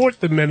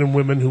support the men and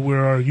women who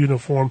wear our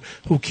uniform,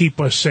 who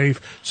keep us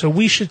safe. So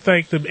we should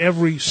thank them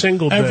every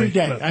single day. Every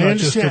day. not I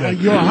just understand.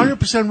 today. You're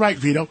 100% right,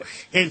 Vito.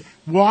 And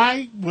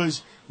why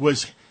was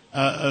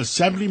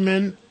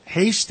Assemblyman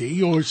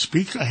Hasty, or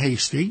Speaker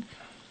Hasty,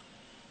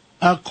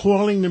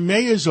 calling the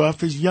mayor's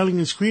office, yelling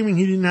and screaming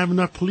he didn't have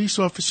enough police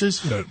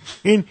officers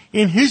in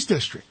his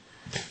district?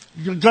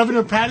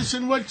 Governor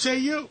Patterson, what say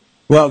you?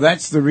 Well,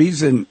 that's the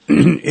reason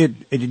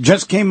it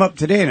just came up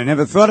today, and I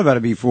never thought about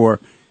it before.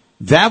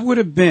 That would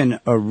have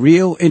been a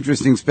real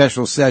interesting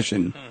special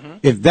session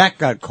if that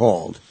got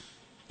called,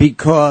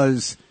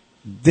 because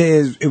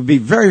it would be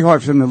very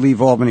hard for them to leave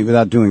Albany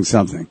without doing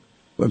something,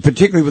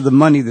 particularly with the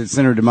money that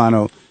Senator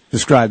D'Amato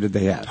described that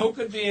they have. Who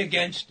could be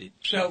against it?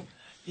 So,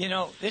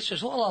 this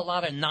is all a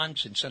lot of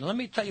nonsense. And let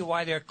me tell you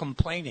why they're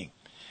complaining.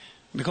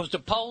 Because the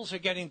polls are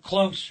getting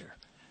closer.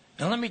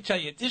 And let me tell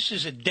you, this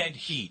is a dead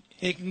heat.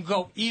 It can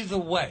go either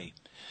way.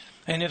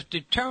 And if the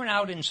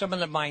turnout in some of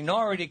the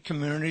minority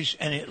communities,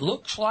 and it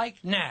looks like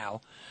now,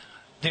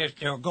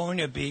 they're going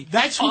to be...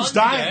 That's who's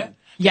dying.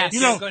 Yes.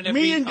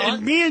 Me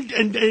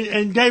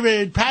and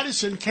David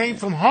Patterson came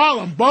from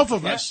Harlem, both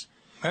of us.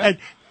 And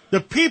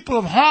the people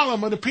of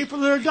Harlem are the people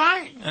that are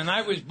dying. And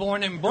I was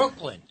born in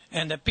Brooklyn,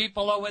 and the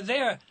people over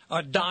there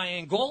are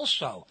dying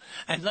also.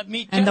 And let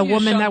me tell you And the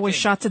woman something. that was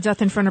shot to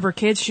death in front of her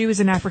kids, she was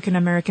an African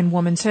American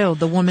woman too.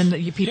 The woman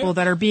people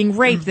that are being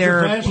raped,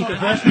 they're I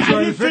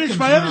didn't finish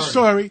my other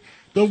story.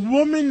 The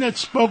woman that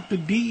spoke to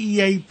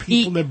DEA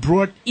people that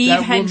brought Eve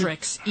that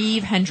Hendricks.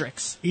 Eve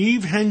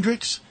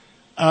Hendricks,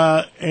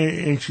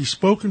 and she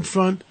spoke in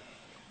front.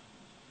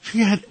 She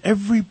had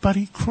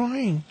everybody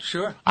crying.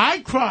 Sure. I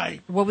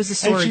cried. What was the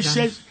story, And she John?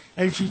 said,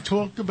 and she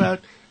talked about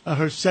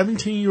her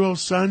 17-year-old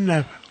son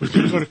that was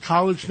going to go to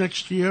college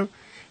next year,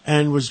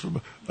 and was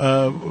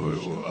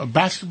a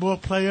basketball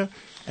player.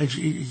 And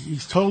he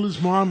told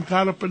his mom,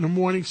 got up in the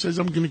morning, says,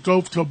 I'm going to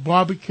go to a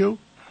barbecue.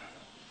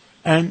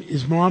 And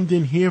his mom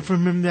didn't hear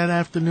from him that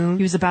afternoon.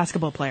 He was a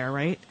basketball player,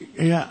 right?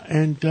 Yeah,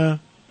 and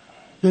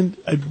then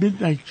at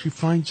midnight she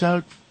finds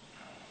out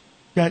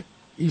that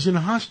he's in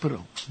the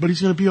hospital, but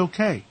he's going to be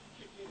okay.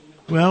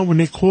 Well, when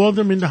they called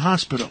him in the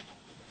hospital,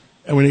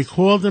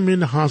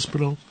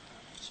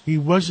 he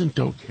wasn't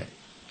okay.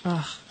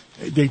 Ugh.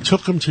 They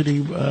took him to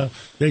the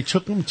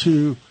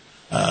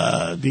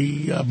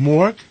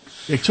morgue.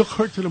 They took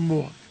her to the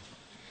morgue,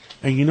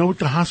 and you know what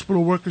the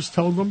hospital workers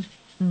told them?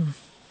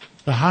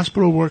 The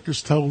hospital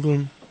workers told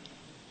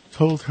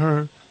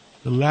her,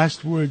 the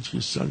last words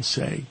your son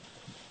say.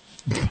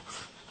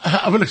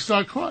 I'm going to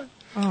start crying.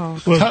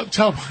 Oh. Well,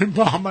 tell my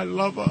mom I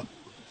love her.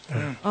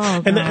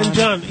 Oh, And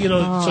John,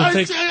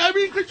 I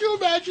mean, could you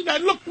imagine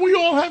that? Look, we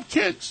all have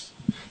kids.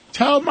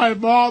 Tell my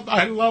mom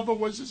I love her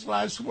was his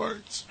last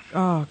words.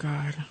 Oh,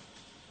 God.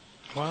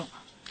 Well,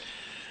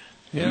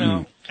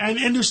 And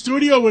in the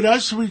studio with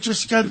us, we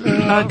just got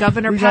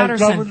Governor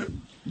Patterson.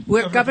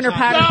 Governor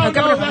Patterson.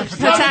 Governor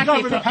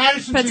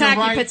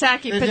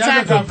Pataki.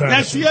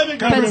 That's the other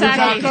governor.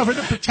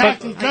 Governor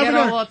Pataki.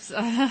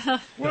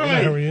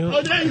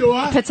 Oh, there you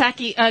are.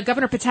 Pataki.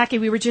 Governor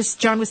Pataki.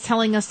 John was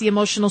telling us the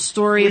emotional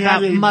story We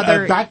about had a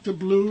mother. Back to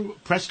Blue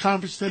press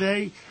conference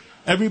today.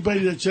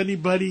 Everybody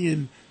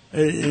in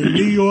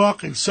New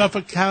York and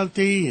Suffolk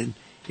County and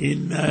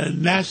in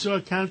Nassau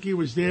County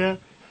was there,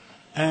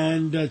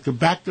 and to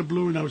Back to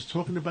Blue. And I was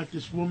talking about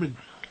this woman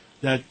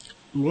that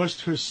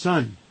lost her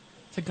son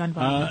to gun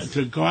violence.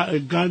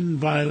 Gun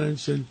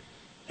violence,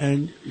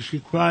 and she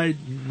cried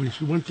when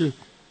she went to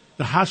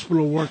the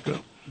hospital worker.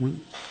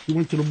 When she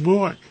went to the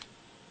morgue,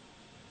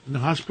 and the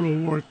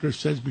hospital worker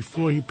says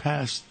before he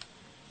passed,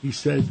 he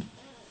said,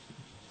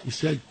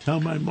 "Tell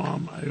my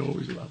mom I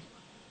always love her."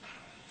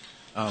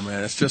 Oh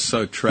man, it's just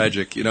so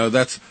tragic.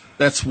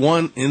 That's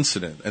one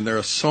incident, and there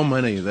are so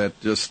many that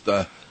just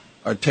are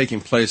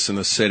taking place in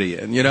the city.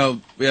 And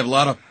we have a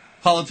lot of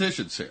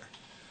politicians here.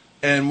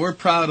 and we're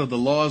proud of the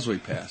laws we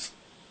passed.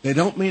 They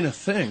don't mean a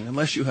thing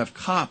unless you have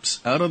cops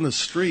out on the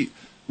street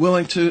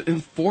willing to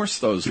enforce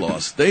those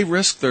laws. They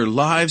risk their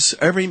lives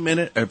every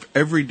minute of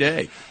every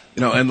day.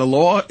 And the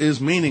law is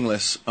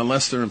meaningless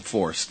unless they're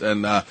enforced.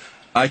 And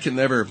I can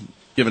never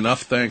give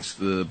enough thanks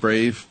to the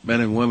brave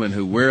men and women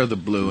who wear the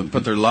blue and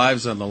put their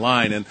lives on the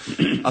line. And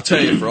I'll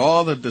tell you, for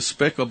all the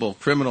despicable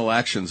criminal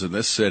actions in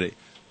this city,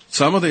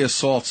 some of the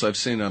assaults I've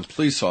seen on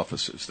police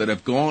officers that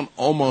have gone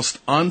almost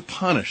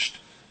unpunished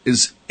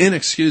is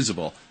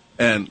inexcusable,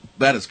 and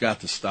that has got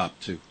to stop,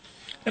 too.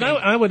 And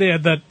I would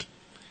add that,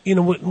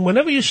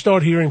 whenever you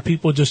start hearing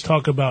people just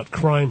talk about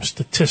crime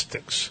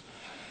statistics,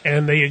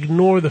 and they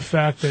ignore the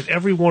fact that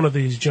every one of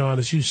these, John,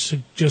 as you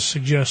just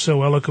suggest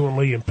so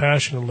eloquently and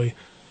passionately,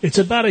 it's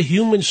about a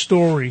human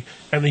story,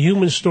 and the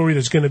human story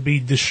that's going to be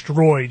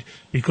destroyed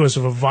because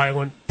of a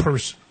violent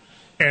person.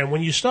 And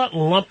when you start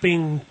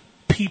lumping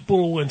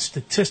people and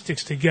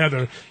statistics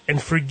together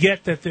and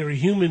forget that there are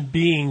human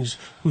beings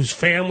whose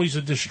families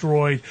are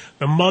destroyed,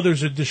 the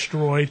mothers are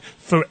destroyed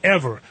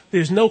forever,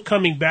 there's no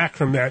coming back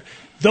from that.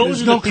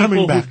 Those are the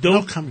people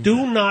who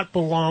do not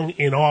belong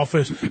in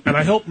office. And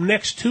I hope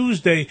next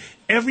Tuesday,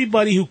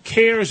 everybody who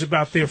cares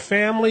about their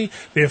family,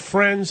 their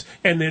friends,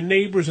 and their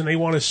neighbors, and they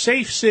want a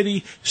safe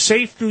city,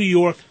 safe New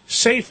York,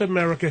 safe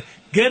America,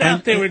 get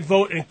out there and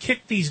vote and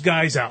kick these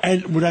guys out.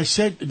 And what I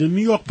said, the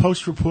New York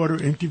Post reporter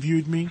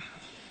interviewed me,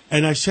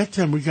 and I said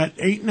to him, we got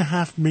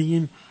 8.5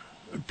 million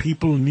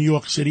people in New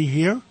York City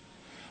here.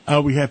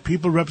 We have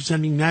people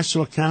representing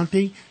Nassau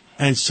County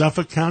and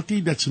Suffolk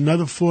County. That's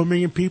another 4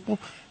 million people.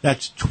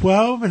 That's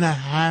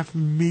 12.5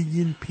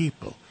 million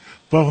people.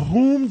 For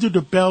whom do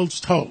the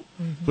bells toll?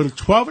 Mm-hmm. For the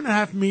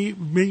 12.5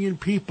 million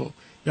people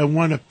that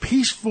want a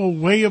peaceful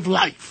way of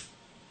life,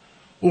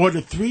 or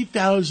the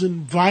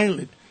 3,000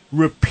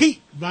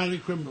 repeat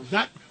violent criminals,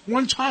 not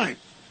one time,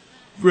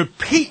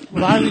 repeat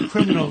violent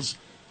criminals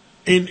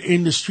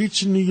in the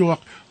streets of New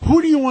York.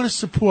 Who do you want to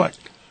support?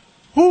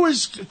 Who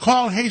is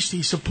Carl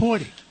Hastie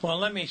supporting? Well,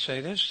 let me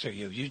say this to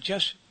you. You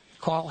just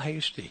Carl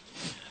Hastie.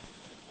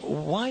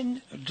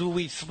 When do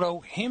we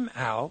throw him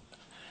out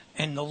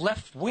and the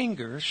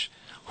left-wingers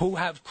who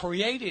have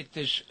created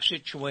this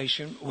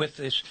situation with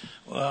this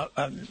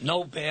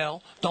no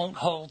bail, don't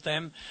hold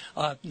them,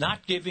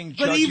 not giving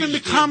judges but even the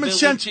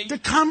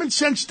common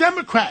sense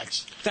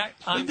Democrats,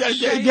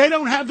 they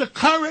don't have the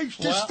courage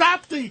to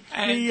stop the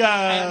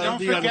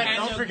don't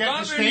forget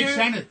the state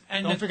senate.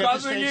 And the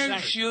governor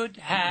should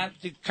have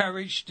the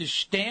courage to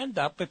stand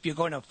up if you're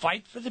going to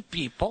fight for the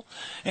people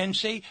and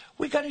say,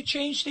 we got to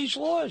change these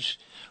laws.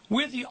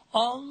 We're the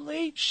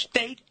only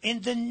state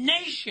in the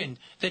nation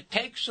that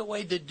takes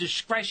away the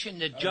discretion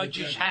that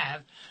judges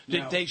have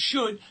that they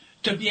should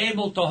to be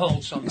able to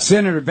hold somebody.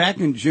 Senator, back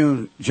in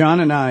June, John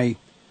and I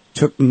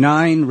took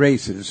 9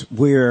 races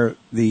where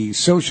the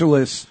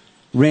socialists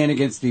ran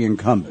against the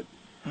incumbent.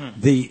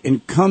 The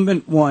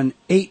incumbent won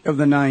 8 of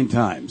the 9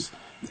 times.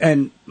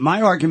 And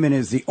my argument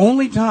is the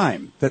only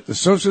time that the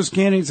socialist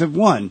candidates have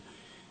won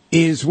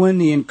is when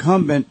the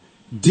incumbent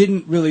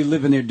didn't really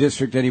live in their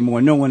district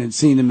anymore. No one had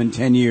seen them in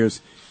 10 years.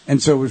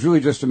 And so it was really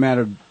just a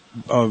matter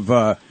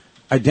of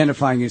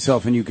identifying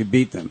yourself and you could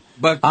beat them.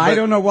 But I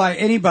don't know why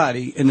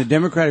anybody in the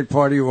Democratic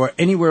Party or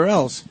anywhere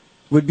else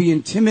would be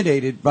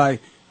intimidated by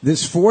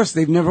this force.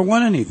 They've never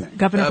won anything.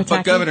 Governor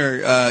but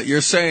Governor,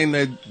 you're saying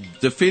they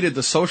defeated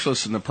the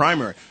socialists in the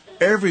primary.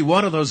 Every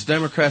one of those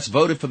Democrats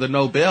voted for the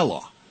no bail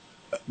law.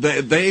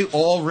 They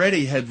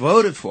already had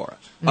voted for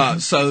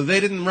it. So they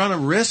didn't run a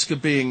risk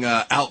of being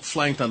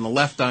outflanked on the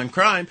left on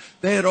crime.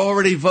 They had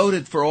already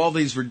voted for all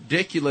these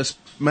ridiculous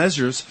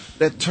measures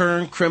that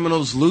turn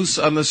criminals loose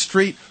on the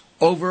street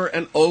over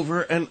and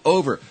over and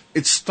over.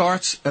 It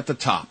starts at the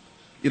top.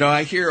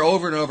 I hear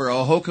over and over,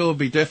 Hochul will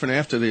be different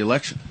after the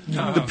election.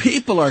 No. The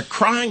people are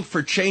crying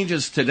for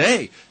changes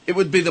today. It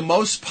would be the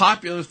most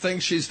popular thing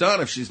she's done.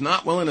 If she's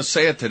not willing to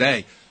say it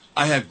today,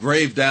 I have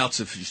grave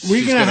doubts if she's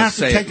going to say it. We're going to have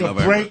to take a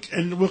break,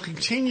 and we'll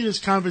continue this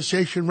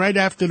conversation right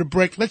after the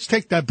break. Let's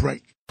take that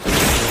break.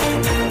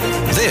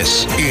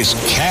 This is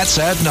Cats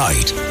at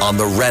Night on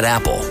the Red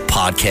Apple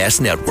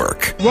Podcast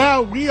Network.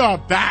 Well, we are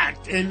back,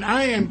 and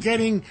I am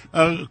getting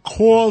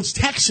calls,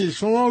 texts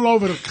from all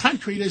over the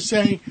country that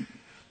say,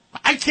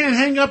 I can't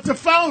hang up the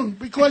phone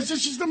because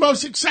this is the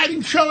most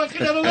exciting show I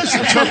could ever listen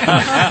to.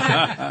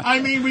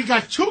 I mean, we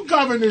got 2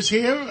 governors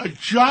here, a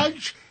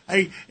judge,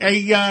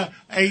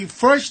 a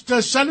first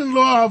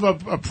son-in-law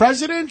of a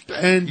president,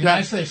 and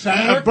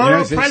a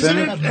borough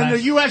president, and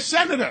a U.S.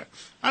 senator.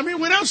 I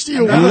mean, what else do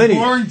you want? Another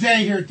boring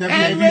day here at WABC.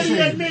 And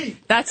Lydia and me.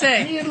 That's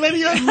it. Me and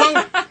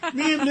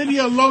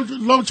Lydia,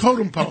 low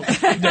totem pole.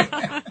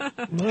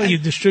 Well, you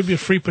distribute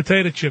free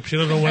potato chips. You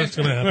don't know what's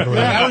going to happen.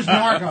 That was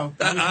Margo.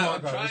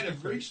 I'm trying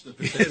to reach the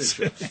potato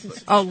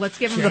chips. Oh, let's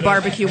give him the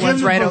barbecue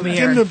ones right over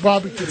here. Give him the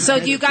barbecue. So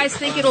do you guys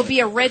think it'll be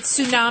a red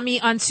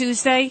tsunami on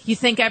Tuesday? You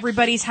think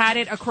everybody's had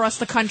it across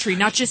the country,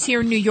 not just here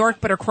in New York,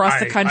 but across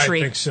the country?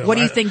 I think so. What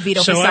do you think,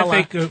 Vito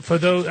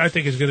Fossella? I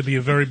think it's going to be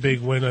a very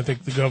big win. I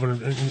think the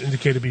governor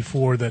indicated indicated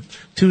before that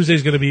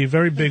Tuesday's going to be a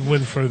very big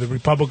win for the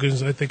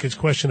Republicans. I think it's a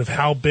question of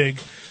how big.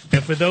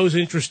 And for those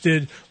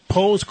interested,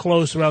 polls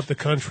close throughout the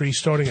country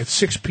starting at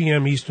 6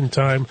 p.m. Eastern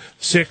Time,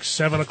 6,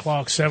 7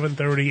 o'clock,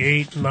 7:30,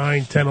 8,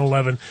 9, 10,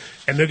 11.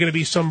 And there are going to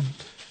be some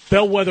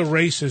bellwether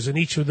races in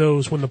each of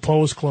those when the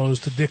polls close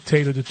to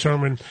dictate or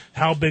determine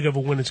how big of a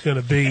win it's going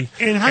to be.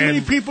 And how many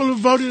people have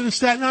voted in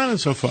Staten Island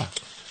so far?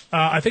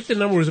 I think the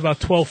number is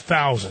about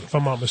 12,000, if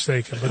I'm not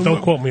mistaken, but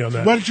don't quote me on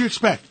that. What did you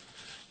expect?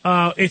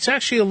 It's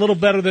actually a little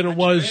better than it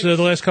was the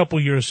last couple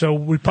of years. So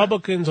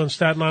Republicans on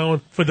Staten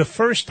Island, for the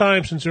first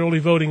time since early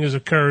voting has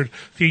occurred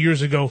a few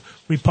years ago,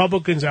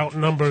 Republicans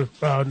outnumber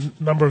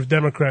number of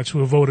Democrats who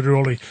have voted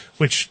early,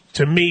 which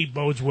to me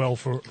bodes well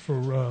for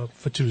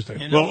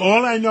Tuesday. Well,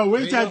 all I know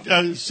is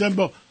that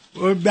symbol,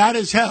 we're bad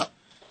as hell.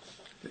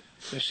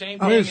 The same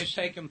thing has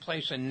taken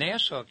place in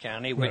Nassau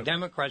County, where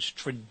Democrats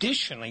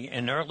traditionally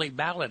in early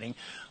balloting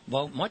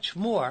vote much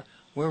more.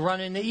 We're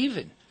running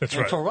even. That's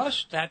and right. for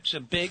us, that's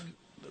a big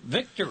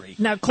victory.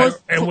 Now,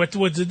 and what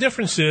the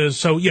difference is,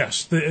 so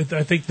yes,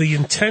 I think the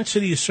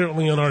intensity is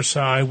certainly on our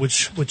side,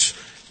 which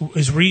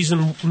is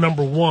reason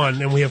number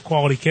one, and we have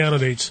quality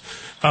candidates.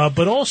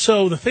 But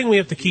also the thing we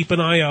have to keep an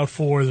eye out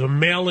for is a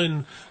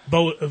mail-in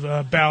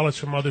ballots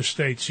from other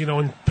states. You know,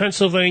 in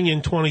Pennsylvania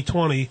in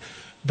 2020,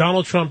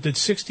 Donald Trump did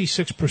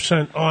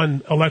 66%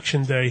 on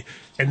Election Day,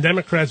 and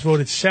Democrats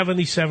voted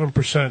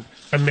 77%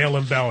 on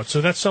mail-in ballots.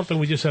 So that's something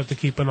we just have to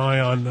keep an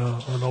eye on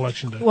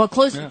Election Day. Well,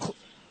 close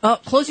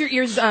your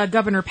ears,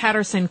 Governor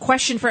Patterson.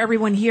 Question for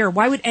everyone here.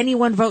 Why would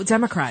anyone vote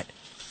Democrat?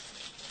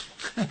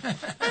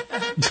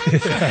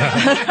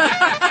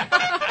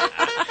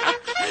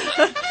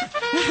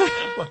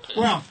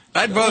 Well,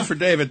 I'd vote for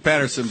David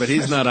Patterson, but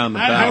he's not on the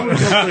ballot.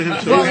 He's not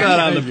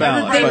on the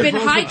ballot. They've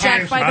been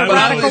hijacked by the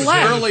radical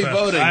left. Early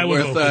voting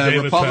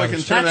with Republican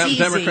turnout,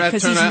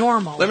 Democrat turnout.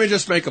 Normal. Let me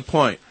just make a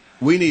point.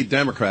 We need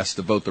Democrats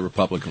to vote the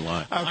Republican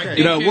line. Okay.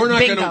 You know,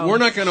 we're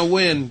not going to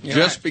win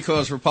just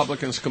because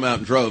Republicans come out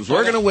in droves.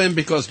 We're going to win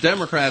because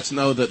Democrats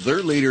know that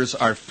their leaders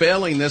are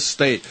failing this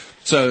state.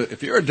 So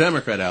if you're a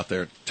Democrat out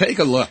there, take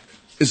a look.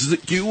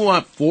 Do you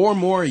want 4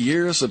 more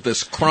years of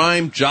this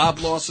crime, job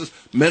losses,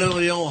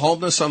 mentally ill,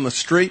 homeless on the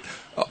street,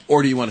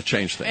 or do you want to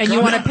change things? And you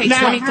want to pay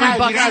 $23 in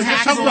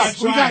taxes?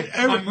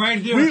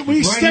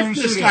 We stiffed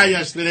this guy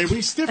yesterday.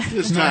 We stiffed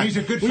this guy. He's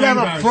a good we friend have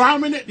of a ours.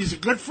 prominent. He's a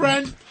good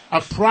friend,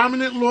 a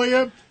prominent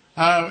lawyer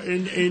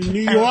in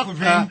New York,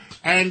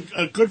 and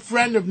a good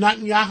friend of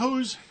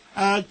Netanyahu's.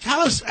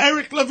 Tell us,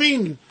 Eric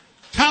Levine.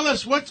 Tell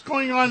us what's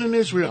going on in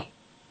Israel.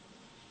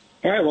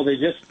 All right. Well, they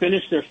just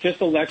finished their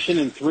 5th election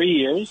in 3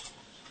 years.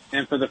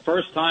 And for the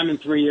first time in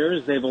 3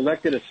 years, they've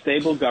elected a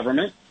stable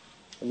government.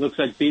 It looks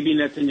like Bibi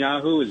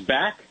Netanyahu is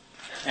back,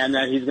 and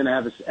that he's going to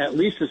have at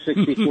least a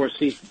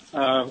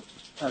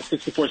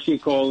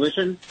 64-seat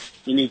coalition.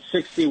 You need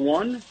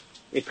 61.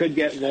 It could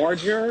get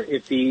larger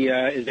if he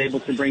is able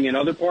to bring in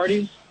other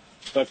parties.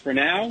 But for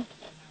now,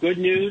 good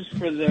news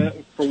for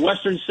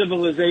Western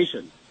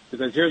civilization,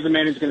 because here's a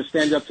man who's going to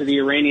stand up to the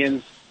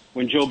Iranians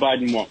when Joe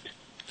Biden won't.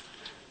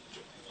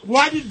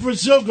 Why did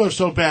Brazil go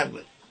so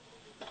badly?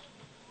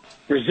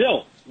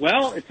 Brazil.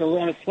 Well, it's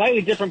on a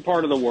slightly different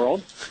part of the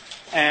world.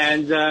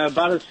 And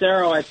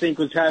Bolsonaro, I think,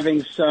 was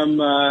having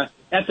some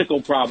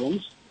ethical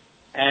problems.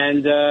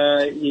 And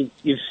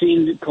you've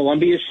seen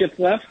Colombia shift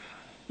left.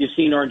 You've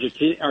seen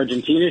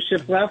Argentina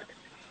shift left.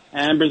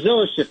 And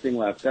Brazil is shifting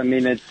left. I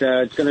mean,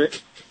 we're going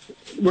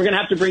to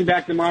have to bring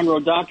back the Monroe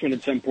Doctrine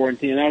at some point.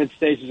 The United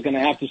States is going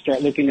to have to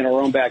start looking at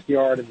our own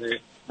backyard and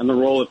the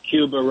role of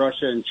Cuba,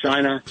 Russia, and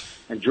China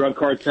and drug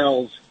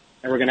cartels.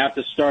 And we're going to have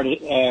to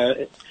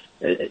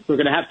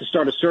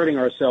start asserting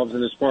ourselves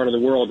in this part of the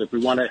world if we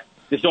want to.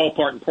 It's all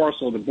part and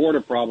parcel of the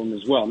border problem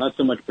as well. Not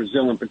so much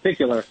Brazil in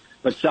particular,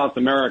 but South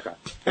America.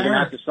 We're going to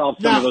have to solve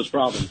some of those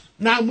problems.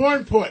 Now, more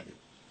important,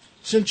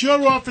 since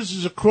your office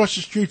is across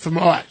the street from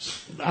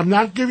ours, I'm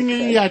not giving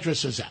any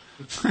addresses out.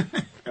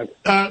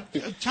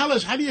 Tell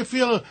us, how do you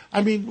feel?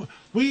 I mean,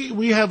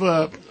 we have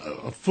a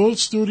full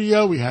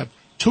studio. We have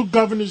 2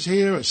 governors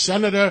here, a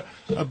senator,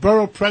 a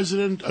borough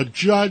president, a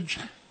judge,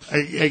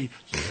 a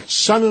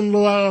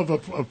son-in-law of a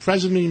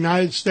president of the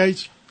United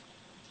States.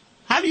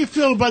 How do you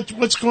feel about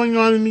what's going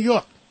on in New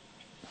York?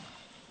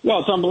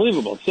 Well, it's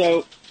unbelievable.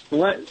 So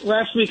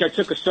last week I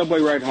took a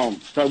subway ride home.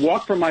 So I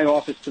walked from my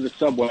office to the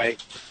subway,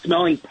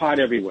 smelling pot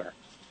everywhere.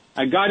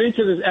 I got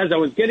as I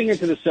was getting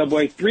into the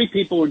subway, 3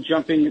 people were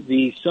jumping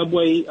the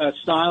subway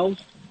stiles.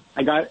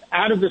 I got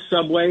out of the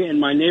subway in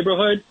my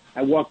neighborhood.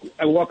 I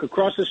walk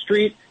across the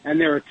street, and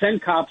there are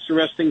 10 cops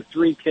arresting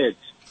 3 kids,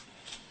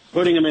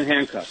 putting them in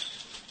handcuffs.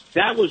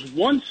 That was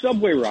one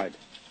subway ride.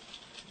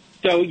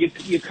 So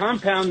you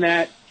compound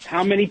that,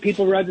 how many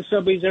people ride the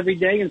subways every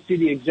day and see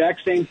the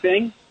exact same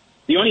thing?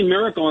 The only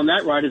miracle on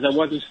that ride is I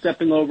wasn't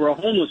stepping over a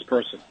homeless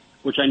person,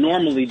 which I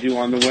normally do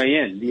on the way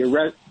in. There's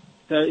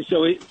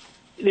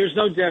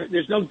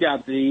no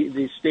doubt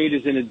the state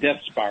is in a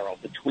death spiral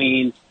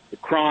between the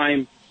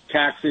crime,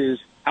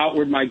 taxes,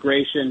 outward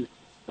migration,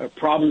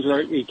 problems.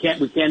 We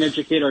can't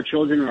educate our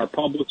children in our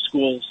public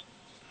schools.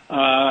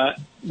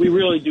 we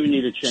really do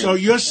need a change. So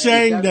you're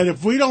saying that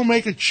if we don't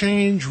make a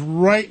change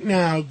right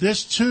now,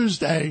 this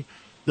Tuesday,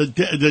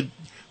 the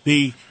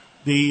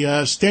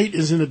state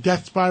is in a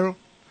death spiral?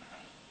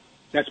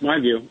 That's my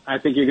view. I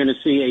think you're going to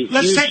see a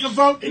Let's huge, take a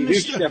vote.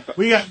 step up.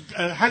 We got.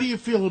 How do you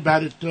feel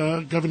about it,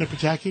 Governor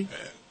Pataki?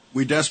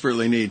 We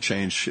desperately need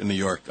change in New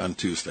York on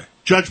Tuesday.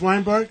 Judge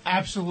Weinberg?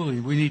 Absolutely.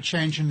 We need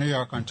change in New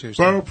York on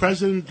Tuesday. Borough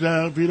President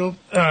Vito?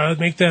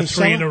 Make that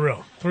three in a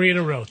row. 3 in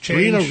a row. Change.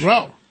 3 in a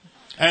row.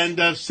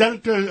 And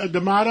Senator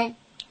D'Amato?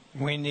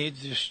 We need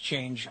this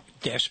change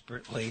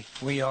desperately.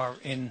 We are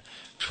in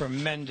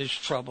tremendous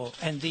trouble.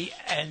 And the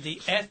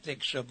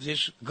ethics of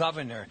this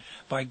governor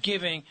by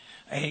giving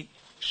a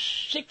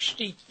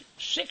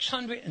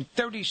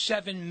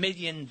 $637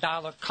 million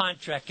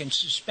contract and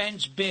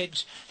suspends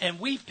bids, and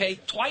we pay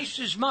twice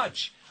as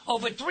much,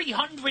 over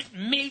 $300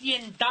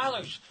 million.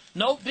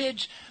 No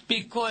bids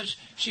because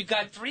she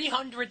got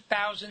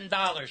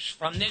 $300,000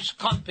 from this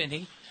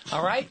company,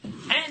 all right?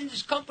 And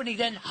this company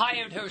then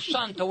hired her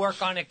son to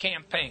work on a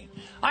campaign.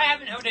 I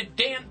haven't heard a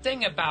damn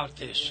thing about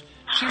this.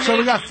 So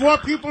we got 4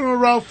 people in a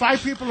row,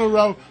 5 people in a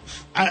row.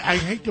 I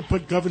hate to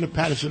put Governor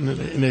Patterson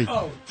in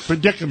a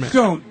predicament.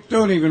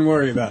 Don't even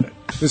worry about it.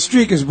 The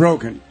streak is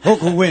broken.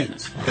 Hochul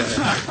wins.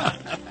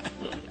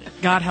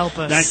 God help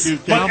us. Thank you.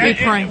 But I'll be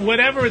praying.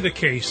 whatever the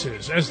case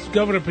is, as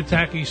Governor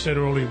Pataki said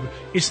earlier,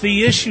 it's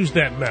the issues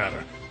that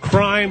matter.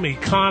 Crime,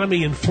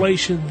 economy,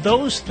 inflation,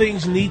 those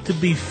things need to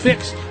be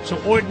fixed so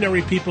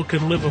ordinary people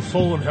can live a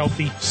full and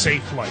healthy,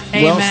 safe life.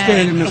 Amen. Well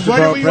stated, Mr. What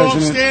do Borough we all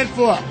President. stand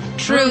for?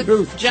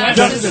 Truth,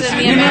 justice, and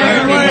the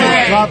American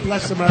way. God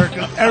bless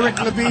America.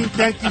 Eric Levine,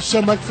 thank you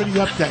so much for the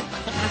update.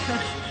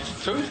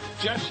 Truth,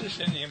 justice,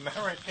 and the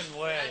American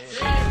way.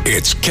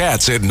 It's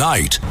Cats at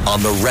Night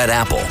on the Red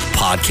Apple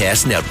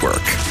Podcast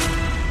Network.